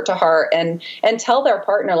down heart to heart and tell their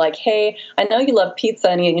partner like, hey, I know you love pizza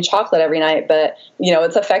and eating chocolate every night, but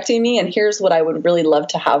it's affecting me, and here's what I would really love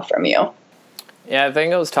to have from you. Yeah, I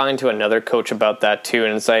think I was talking to another coach about that too,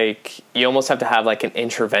 and it's like you almost have to have like an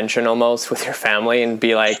intervention almost with your family and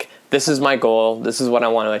be like, this is my goal, this is what I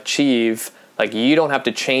want to achieve. Like, you don't have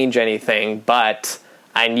to change anything, but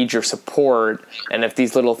I need your support, and if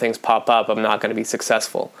these little things pop up, I'm not going to be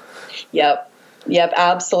successful. Yep,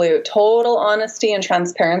 absolute. Total honesty and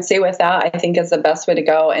transparency with that, I think, is the best way to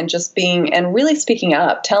go. And just really speaking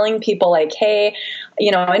up, telling people like, hey,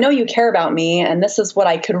 I know you care about me, and this is what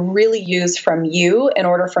I could really use from you in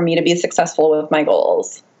order for me to be successful with my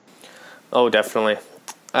goals. Oh, definitely.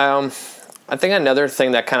 I think another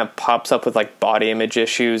thing that kind of pops up with like body image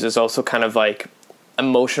issues is also kind of like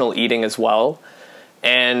emotional eating as well.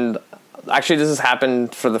 And actually, this has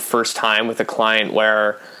happened for the first time with a client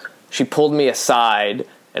where she pulled me aside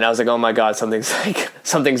and I was like, oh my God,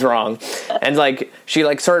 something's wrong. And like, she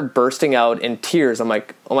like started bursting out in tears. I'm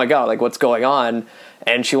like, oh my God, like what's going on?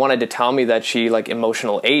 And she wanted to tell me that she like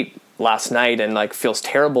emotional ate last night and like feels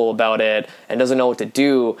terrible about it and doesn't know what to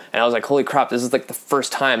do. And I was like, holy crap, this is like the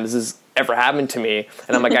first time this has ever happened to me.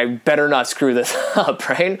 And I'm like, I better not screw this up.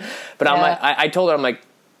 Right. But yeah. I told her, I'm like,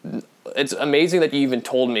 it's amazing that you even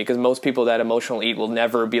told me, because most people that emotional eat will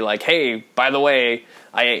never be like, hey, by the way,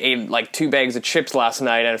 I ate like 2 bags of chips last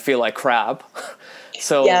night and I feel like crap.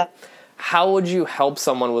 So Yeah. how would you help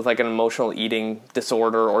someone with like an emotional eating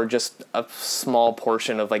disorder, or just a small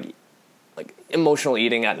portion of like emotional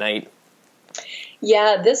eating at night?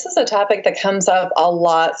 Yeah, this is a topic that comes up a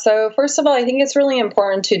lot. So first of all, I think it's really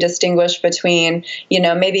important to distinguish between,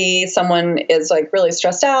 maybe someone is like really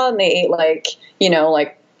stressed out and they ate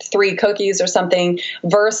like 3 cookies or something,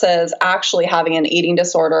 versus actually having an eating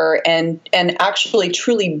disorder and actually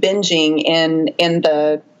truly binging in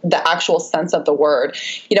the actual sense of the word.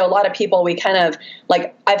 A lot of people, we kind of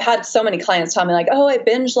like, I've had so many clients tell me like, oh, I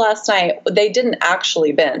binged last night. They didn't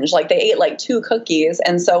actually binge. Like, they ate like 2 cookies.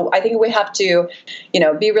 And so I think we have to,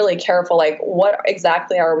 be really careful, like, what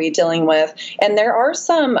exactly are we dealing with? And there are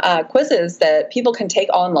some quizzes that people can take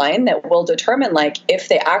online that will determine like if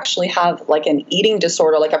they actually have like an eating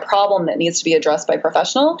disorder, like a problem that needs to be addressed by a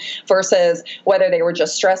professional, versus whether they were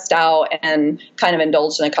just stressed out and kind of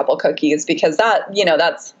indulged in a couple cookies, because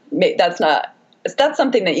that's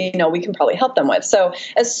something that, we can probably help them with. So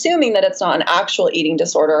assuming that it's not an actual eating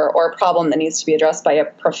disorder or a problem that needs to be addressed by a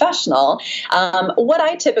professional, what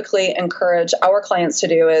I typically encourage our clients to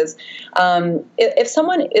do is, if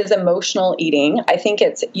someone is emotional eating, I think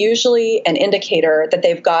it's usually an indicator that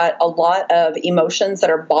they've got a lot of emotions that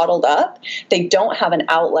are bottled up. They don't have an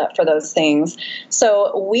outlet for those things.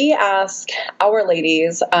 So we ask our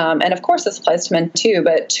ladies, and of course this applies to men too,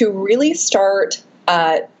 but to really start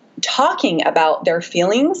talking about their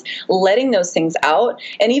feelings, letting those things out.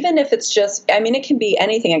 And even if it's just, it can be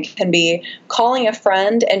anything. It can be calling a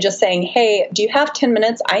friend and just saying, hey, do you have 10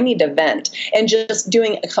 minutes? I need to vent. And just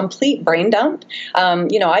doing a complete brain dump.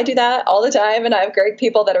 I do that all the time, and I have great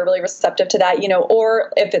people that are really receptive to that,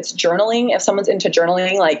 or if it's journaling, if someone's into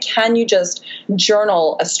journaling, like, can you just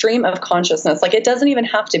journal a stream of consciousness? Like, it doesn't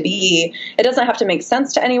have to make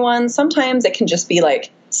sense to anyone. Sometimes it can just be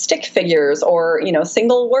like stick figures or,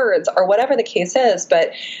 single words or whatever the case is,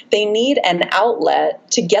 but they need an outlet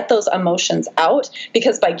to get those emotions out,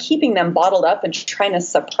 because by keeping them bottled up and trying to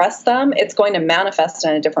suppress them, it's going to manifest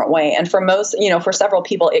in a different way. And for most, for several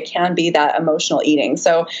people, it can be that emotional eating.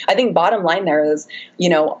 So I think bottom line there is,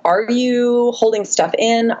 are you holding stuff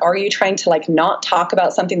in? Are you trying to like not talk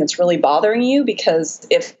about something that's really bothering you? Because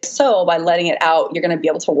if so, by letting it out, you're going to be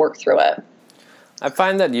able to work through it. I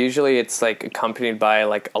find that usually it's like accompanied by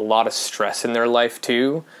like a lot of stress in their life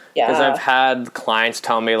too. Yeah. Because I've had clients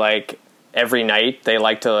tell me like every night they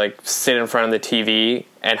like to like sit in front of the TV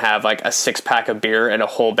and have like a 6-pack of beer and a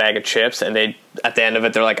whole bag of chips, and they, at the end of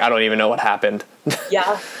it, they're like, I don't even know what happened.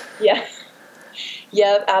 Yeah.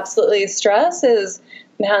 Absolutely. Stress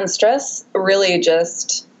really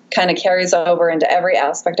just kind of carries over into every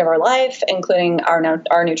aspect of our life, including our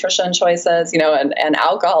nutrition choices, and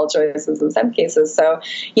alcohol choices in some cases. So,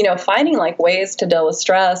 finding like ways to deal with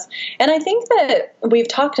stress. And I think that we've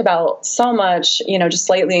talked about so much, just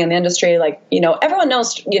lately in the industry, like, everyone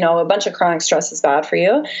knows, a bunch of chronic stress is bad for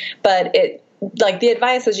you, but like the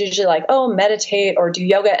advice is usually like, oh, meditate or do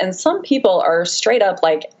yoga. And some people are straight up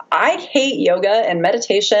like, I hate yoga and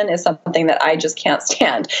meditation is something that I just can't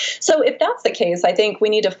stand. So if that's the case, I think we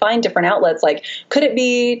need to find different outlets. Like, could it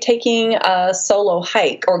be taking a solo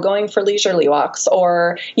hike or going for leisurely walks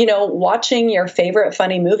or, watching your favorite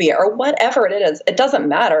funny movie or whatever it is? It doesn't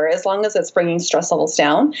matter as long as it's bringing stress levels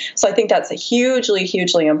down. So I think that's hugely,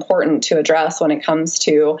 hugely important to address when it comes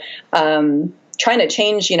to, trying to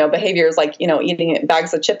change, behaviors like, eating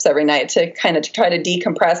bags of chips every night to kind of try to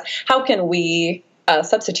decompress. How can we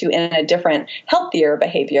substitute in a different, healthier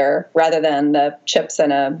behavior rather than the chips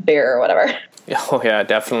and a beer or whatever? Oh yeah,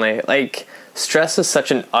 definitely. Like, stress is such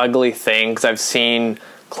an ugly thing, because I've seen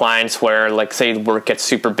clients where, like, say work gets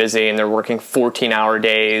super busy and they're working 14-hour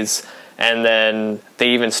days, and then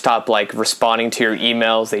they even stop like responding to your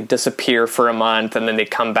emails. They disappear for a month, and then they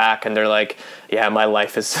come back and they're like, yeah, my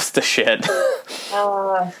life is just a shit.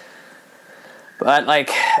 But like,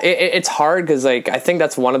 it's hard, because like, I think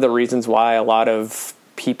that's one of the reasons why a lot of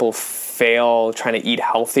people fail trying to eat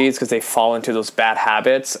healthy, is because they fall into those bad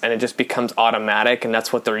habits and it just becomes automatic, and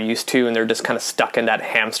that's what they're used to, and they're just kind of stuck in that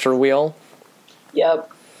hamster wheel.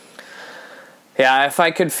 Yep. Yeah, if I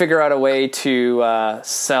could figure out a way to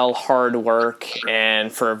sell hard work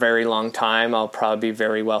and for a very long time, I'll probably be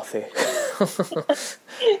very wealthy.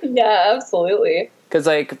 Yeah, absolutely. Because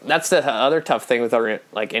like, that's the other tough thing with our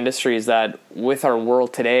like industry, is that with our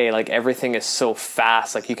world today, like, everything is so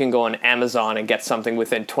fast. Like, you can go on Amazon and get something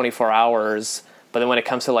within 24 hours. But then when it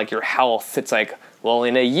comes to like your health, it's like, well,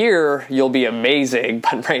 in a year you'll be amazing,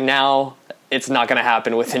 but right now it's not going to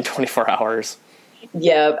happen within 24 hours.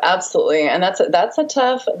 Yeah, absolutely. And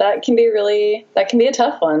that can be a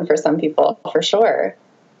tough one for some people, for sure.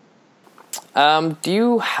 Do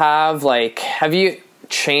you have you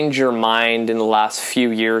changed your mind in the last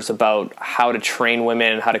few years about how to train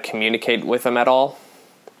women and how to communicate with them at all?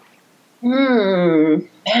 Man,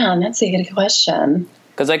 that's a good question.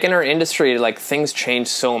 Because like in our industry, like things change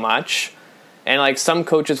so much, and like some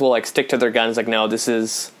coaches will like stick to their guns, like no, this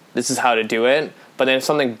is how to do it. But then if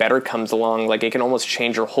something better comes along, like it can almost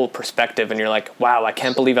change your whole perspective, and you're like, wow, I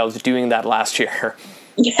can't believe I was doing that last year.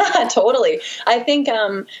 Yeah, totally. I think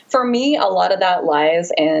for me, a lot of that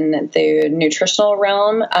lies in the nutritional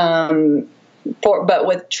realm. But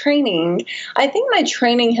with training, I think my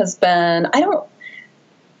training has been,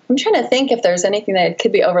 I'm trying to think if there's anything that I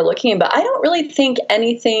could be overlooking, but I don't really think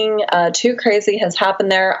anything too crazy has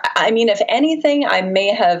happened there. I mean, if anything, I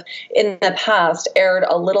may have in the past erred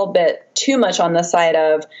a little bit too much on the side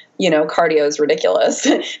of, cardio is ridiculous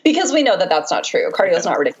because we know that that's not true. Cardio is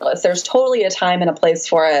not ridiculous. There's totally a time and a place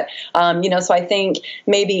for it. So I think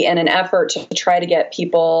maybe in an effort to try to get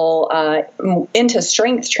people into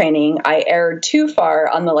strength training, I erred too far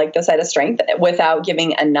on the side of strength without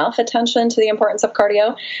giving enough attention to the importance of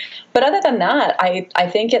cardio. But other than that, I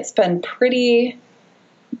think it's been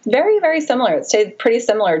very, very similar. It stayed pretty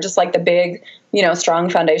similar, just like the big, strong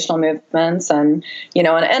foundational movements. And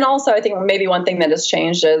also I think maybe one thing that has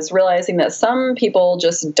changed is realizing that some people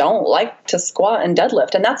just don't like to squat and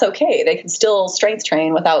deadlift, and that's okay. They can still strength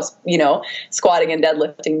train without, squatting and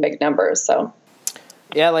deadlifting big numbers. So.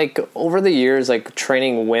 Yeah, like over the years, like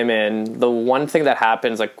training women, the one thing that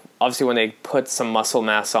happens, like obviously when they put some muscle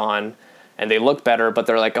mass on, and they look better, but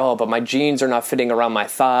they're like, oh, but my jeans are not fitting around my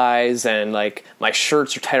thighs, and like my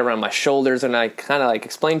shirts are tight around my shoulders. And I kind of like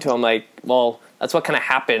explain to them, like, well, that's what kind of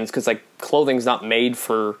happens because like clothing's not made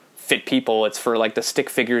for fit people. It's for like the stick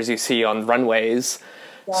figures you see on runways.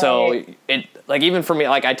 Right. So it like even for me,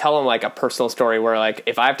 like I tell them like a personal story where like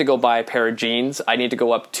if I have to go buy a pair of jeans, I need to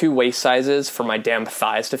go up 2 waist sizes for my damn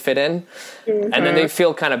thighs to fit in, and then they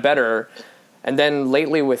feel kind of better. And then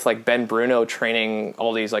lately with like Ben Bruno training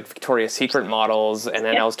all these like Victoria's Secret models, and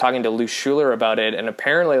then I was talking to Lou Schuler about it, and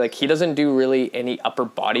apparently like he doesn't do really any upper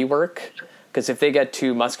body work because if they get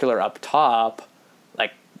too muscular up top,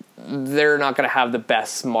 like they're not going to have the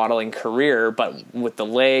best modeling career. But with the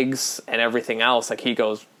legs and everything else, like he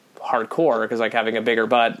goes hardcore because like having a bigger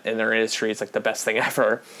butt in their industry is like the best thing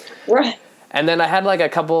ever. Right. And then I had like a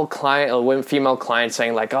couple female clients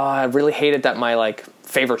saying like, oh, I really hated that my like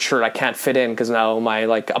favorite shirt I can't fit in because now my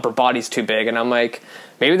like upper body's too big. And I'm like,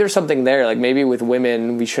 maybe there's something there. Like maybe with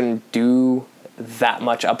women we shouldn't do that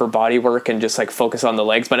much upper body work and just like focus on the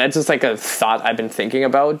legs. But it's just like a thought I've been thinking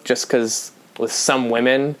about, just because with some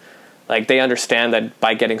women, like they understand that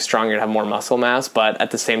by getting stronger you have more muscle mass, but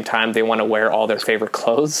at the same time they want to wear all their favorite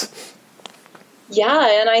clothes.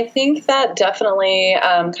 Yeah, and I think that definitely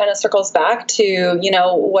kind of circles back to,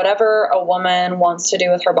 whatever a woman wants to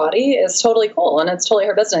do with her body is totally cool, and it's totally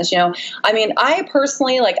her business. I mean, I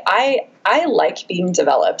personally, like, I like being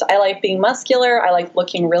developed. I like being muscular. I like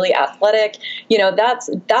looking really athletic. That's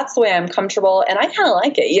the way I'm comfortable, and I kind of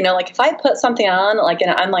like it. Like if I put something on, like,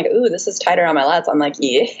 and I'm like, ooh, this is tighter on my lats, I'm like,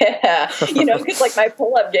 yeah, because like my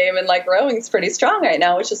pull-up game and like rowing is pretty strong right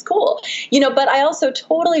now, which is cool. But I also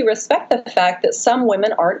totally respect the fact that some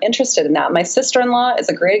women aren't interested in that. My sister-in-law is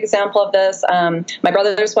a great example of this. My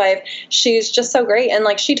brother's wife, she's just so great. And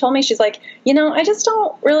like, she told me, she's like, I just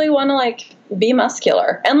don't really want to like be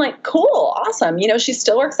muscular. And like, cool, awesome. She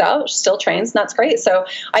still works out, she still trains, and that's great. So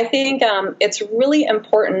I think it's really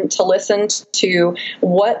important to listen to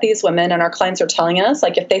what these women and our clients are telling us.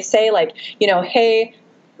 Like if they say like, hey,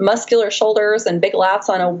 muscular shoulders and big lats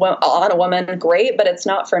on a woman, great, but it's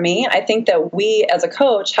not for me. I think that we as a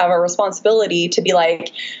coach have a responsibility to be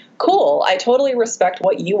like, cool, I totally respect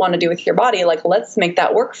what you want to do with your body. Like, let's make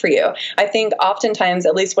that work for you. I think oftentimes,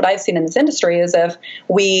 at least what I've seen in this industry, is if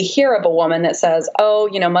we hear of a woman that says, oh,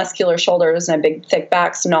 muscular shoulders and a big thick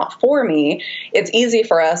back's not for me, it's easy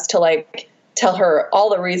for us to like tell her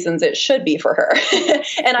all the reasons it should be for her.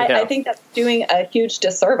 And I think that's doing a huge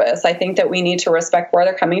disservice. I think that we need to respect where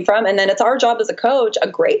they're coming from. And then it's our job as a coach, a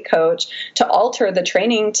great coach, to alter the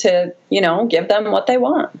training to, give them what they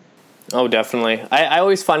want. Oh, definitely. I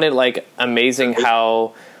always find it like amazing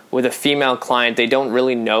how with a female client, they don't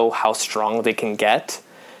really know how strong they can get.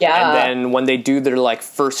 Yeah. And then when they do their like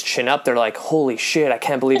first chin up, they're like, holy shit, I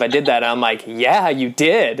can't believe I did that. And I'm like, yeah, you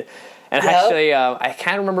did. And actually, I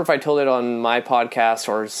can't remember if I told it on my podcast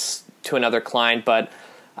or to another client, but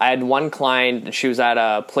I had one client, and she was at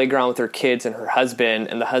a playground with her kids and her husband,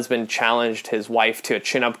 and the husband challenged his wife to a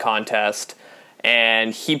chin-up contest.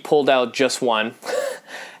 and he pulled out just one.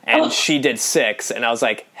 And she did 6, and I was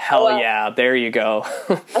like, hell yeah, there you go.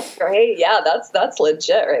 That's great. Yeah, that's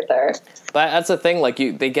legit right there. But that's the thing, like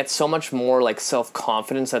they get so much more like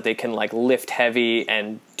self-confidence that they can like lift heavy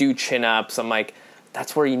and do chin-ups. I'm like,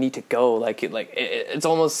 that's where you need to go.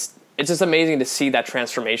 It's just amazing to see that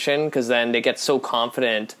transformation, because then they get so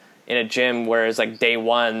confident in a gym, whereas like day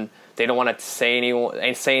one, they don't want to say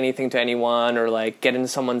anything to anyone or like get in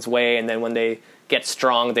someone's way, and then when they get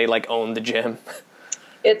strong, they like own the gym.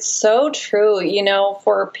 It's so true.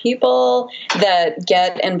 For people that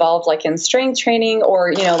get involved like in strength training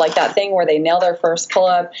or, like that thing where they nail their first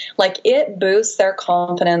pull-up, like it boosts their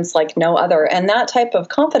confidence like no other. And that type of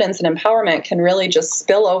confidence and empowerment can really just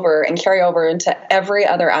spill over and carry over into every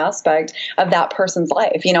other aspect of that person's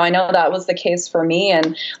life. I know that was the case for me.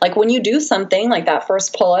 And like when you do something like that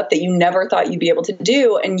first pull-up that you never thought you'd be able to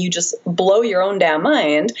do, and you just blow your own damn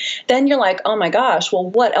mind, then you're like, oh my gosh, well,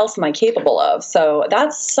 what else am I capable of? So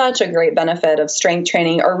that's such a great benefit of strength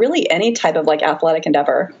training, or really any type of like athletic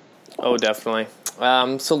endeavor. Oh, definitely.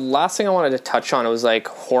 So last thing I wanted to touch on, it was like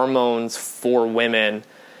hormones for women.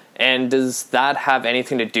 And does that have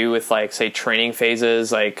anything to do with like, say, training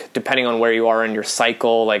phases? Like depending on where you are in your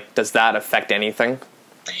cycle, like does that affect anything?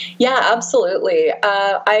 Yeah, absolutely.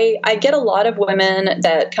 I get a lot of women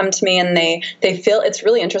that come to me and they feel, it's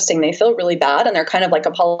really interesting. They feel really bad and they're kind of like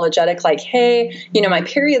apologetic, like, hey, my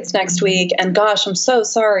period's next week and gosh, I'm so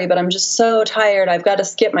sorry, but I'm just so tired. I've got to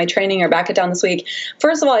skip my training or back it down this week.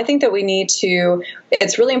 First of all, I think that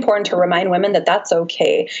it's really important to remind women that that's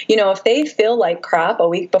okay. If they feel like crap a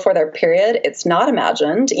week before their period, it's not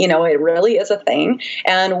imagined. It really is a thing.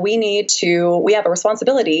 And we have a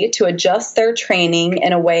responsibility to adjust their training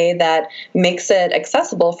in a way that makes it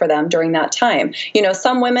accessible for them during that time.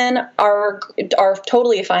 Some women are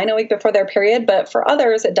totally fine a week before their period, but for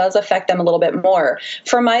others, it does affect them a little bit more.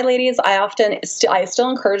 For my ladies, I still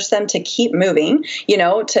encourage them to keep moving,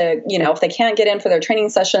 if they can't get in for their training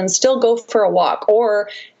session, still go for a walk. Or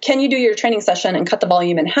can you do your training session and cut the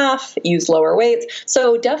volume in half, use lower weights?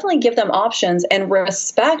 So definitely give them options and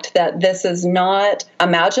respect that this is not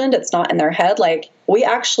imagined. It's not in their head. Like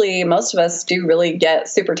most of us do really get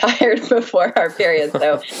super tired before our period.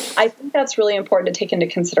 So I think that's really important to take into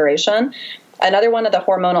consideration. Another one of the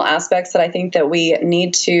hormonal aspects that I think that we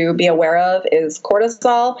need to be aware of is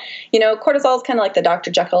cortisol. Cortisol is kind of like the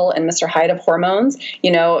Dr. Jekyll and Mr. Hyde of hormones.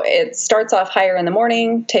 It starts off higher in the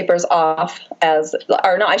morning, tapers off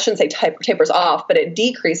tapers off, but it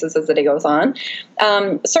decreases as the day goes on.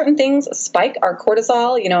 Certain things spike our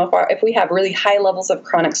cortisol. If we have really high levels of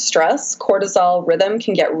chronic stress, cortisol rhythm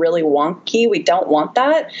can get really wonky. We don't want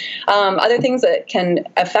that. Other things that can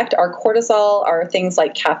affect our cortisol are things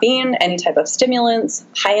like caffeine, any type of stimulants,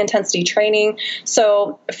 high intensity training.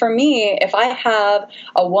 So for me, if I have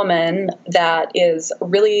a woman that is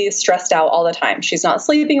really stressed out all the time, she's not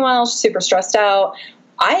sleeping well, she's super stressed out,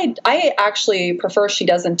 I actually prefer she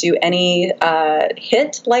doesn't do any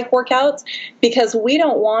HIIT-like workouts, because we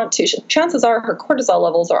don't want to. Chances are her cortisol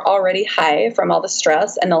levels are already high from all the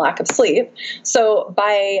stress and the lack of sleep. So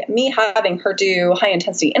by me having her do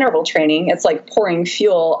high-intensity interval training, it's like pouring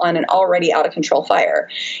fuel on an already out-of-control fire.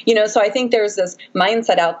 So I think there's this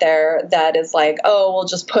mindset out there that is like, oh, we'll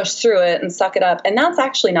just push through it and suck it up. And that's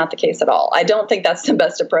actually not the case at all. I don't think that's the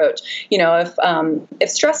best approach. If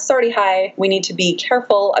stress is already high, we need to be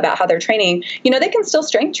careful about how they're training. They can still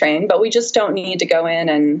strength train, but we just don't need to go in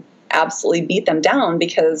and absolutely beat them down,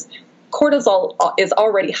 because cortisol is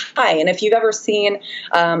already high. And if you've ever seen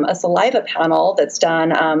a saliva panel that's done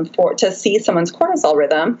to see someone's cortisol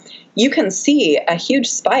rhythm, you can see a huge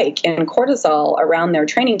spike in cortisol around their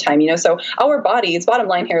training time. So our bodies, bottom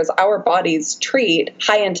line here is our bodies treat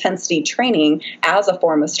high intensity training as a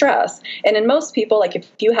form of stress. And in most people, like if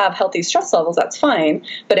you have healthy stress levels, that's fine.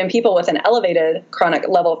 But in people with an elevated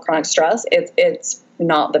level of chronic stress, it's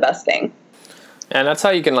not the best thing. And that's how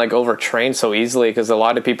you can like overtrain so easily, because a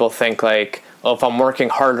lot of people think like, oh, if I'm working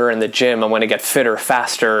harder in the gym, I'm going to get fitter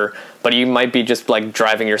faster, but you might be just like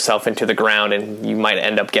driving yourself into the ground and you might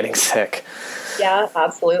end up getting sick. Yeah,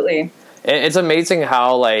 absolutely. It's amazing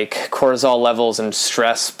how like cortisol levels and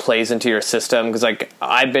stress plays into your system, because like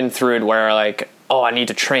I've been through it where like, oh, I need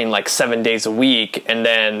to train like 7 days a week, and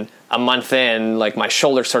then a month in, like my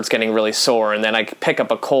shoulder starts getting really sore, and then I pick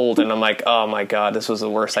up a cold and I'm like, oh my God, this was the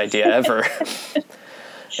worst idea ever.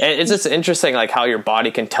 It's just interesting like how your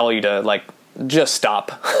body can tell you to like just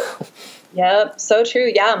stop. Yep, so true.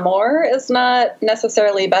 Yeah, more is not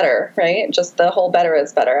necessarily better, right? Just the whole better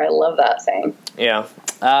is better. I love that saying. Yeah.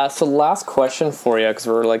 So last question for you, because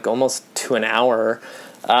we're like almost to an hour.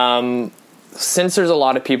 since there's a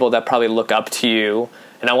lot of people that probably look up to you,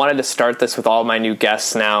 and I wanted to start this with all my new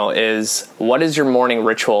guests now, is what is your morning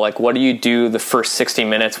ritual? Like, what do you do the first 60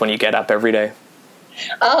 minutes when you get up every day?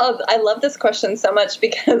 Oh, I love this question so much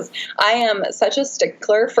because I am such a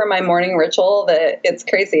stickler for my morning ritual that it's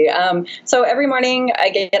crazy. So every morning I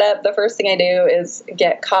get up, the first thing I do is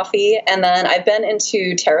get coffee, and then I've been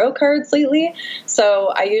into tarot cards lately.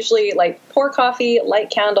 So I usually pour coffee, light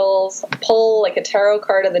candles, pull a tarot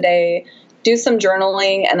card of the day, do some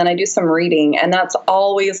journaling, and then I do some reading. And that's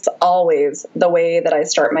always, always the way that I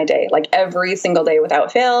start my day, every single day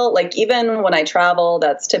without fail. Even when I travel,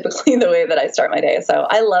 that's typically the way that I start my day. So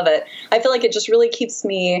I love it. I feel like it just really keeps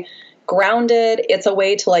me grounded. It's a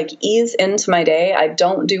way to ease into my day. I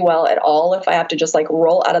don't do well at all if I have to just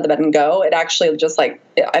roll out of the bed and go. It actually just I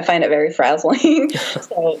find it very frazzling.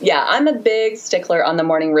 So yeah, I'm a big stickler on the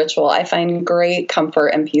morning ritual. I find great comfort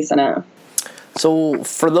and peace in it. So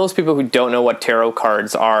for those people who don't know what tarot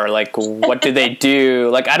cards are, what do they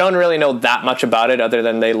do? I don't really know that much about it other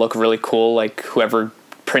than they look really cool, whoever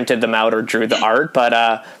printed them out or drew the art.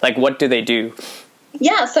 But what do they do?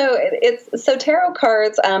 Yeah, so tarot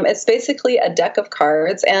cards. It's basically a deck of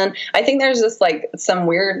cards, and I think there's just some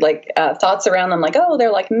weird thoughts around them, oh,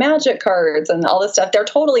 they're magic cards and all this stuff. They're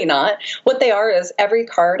totally not. What they are is every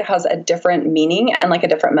card has a different meaning and a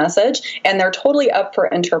different message, and they're totally up for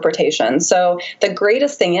interpretation. So the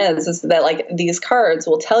greatest thing is that these cards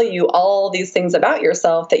will tell you all these things about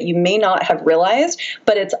yourself that you may not have realized,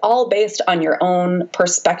 but it's all based on your own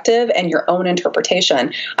perspective and your own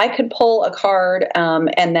interpretation. I could pull a card.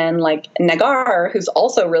 And then Nagar, who's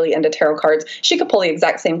also really into tarot cards, she could pull the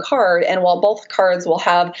exact same card. And while both cards will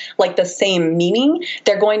have the same meaning,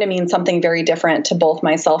 they're going to mean something very different to both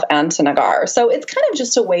myself and to Nagar. So it's kind of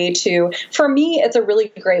just a way for me, it's a really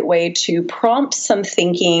great way to prompt some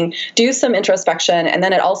thinking, do some introspection. And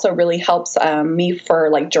then it also really helps me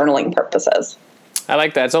for journaling purposes. I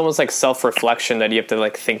like that. It's almost like self-reflection that you have to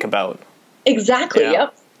think about. Exactly. Yeah.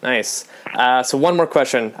 Yep. Nice. So one more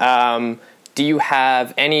question. Do you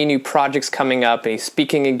have any new projects coming up, any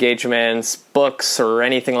speaking engagements, books, or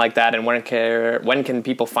anything like that? And when can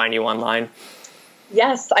people find you online?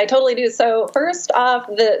 Yes, I totally do. So first off,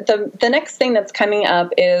 the next thing that's coming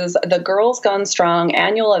up is the Girls Gone Strong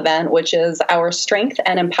annual event, which is our Strength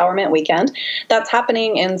and Empowerment Weekend. That's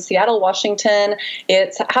happening in Seattle, Washington.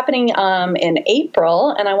 It's happening in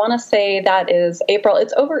April, and I want to say that is April.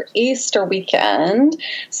 It's over Easter weekend.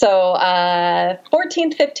 So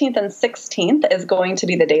 14th, 15th, and 16th is going to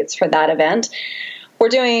be the dates for that event. We're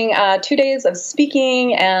doing 2 days of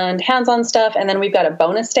speaking and hands-on stuff, and then we've got a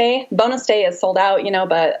bonus day. Bonus day is sold out,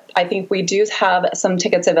 but I think we do have some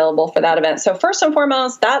tickets available for that event. So first and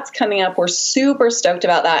foremost, that's coming up. We're super stoked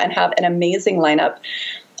about that and have an amazing lineup.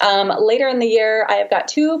 Later in the year, I have got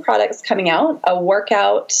 2 products coming out, a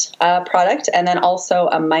workout product and then also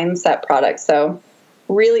a mindset product. So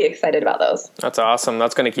really excited about those. That's awesome.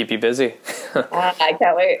 That's going to keep you busy. I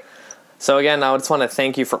can't wait. So again, I just want to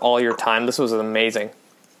thank you for all your time. This was amazing.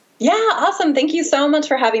 Yeah, awesome. Thank you so much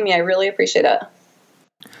for having me. I really appreciate it.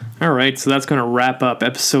 All right, so that's going to wrap up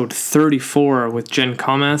episode 34 with Jen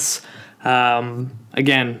Comas.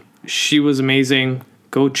 Again, she was amazing.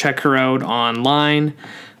 Go check her out online.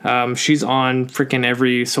 She's on freaking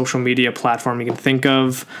every social media platform you can think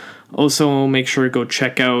of. Also, make sure to go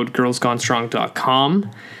check out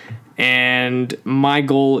girlsgonestrong.com. And my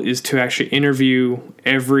goal is to actually interview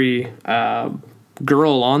every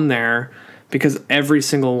girl on there, because every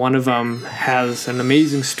single one of them has an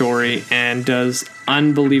amazing story and does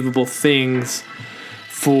unbelievable things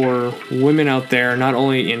for women out there, not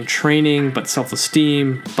only in training, but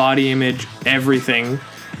self-esteem, body image, everything.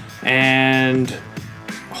 And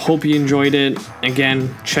hope you enjoyed it.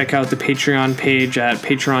 Again, check out the Patreon page at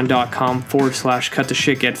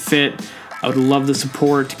patreon.com/cuttheshitgetfit. I would love the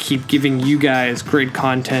support to keep giving you guys great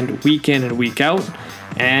content week in and week out.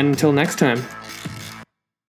 And until next time.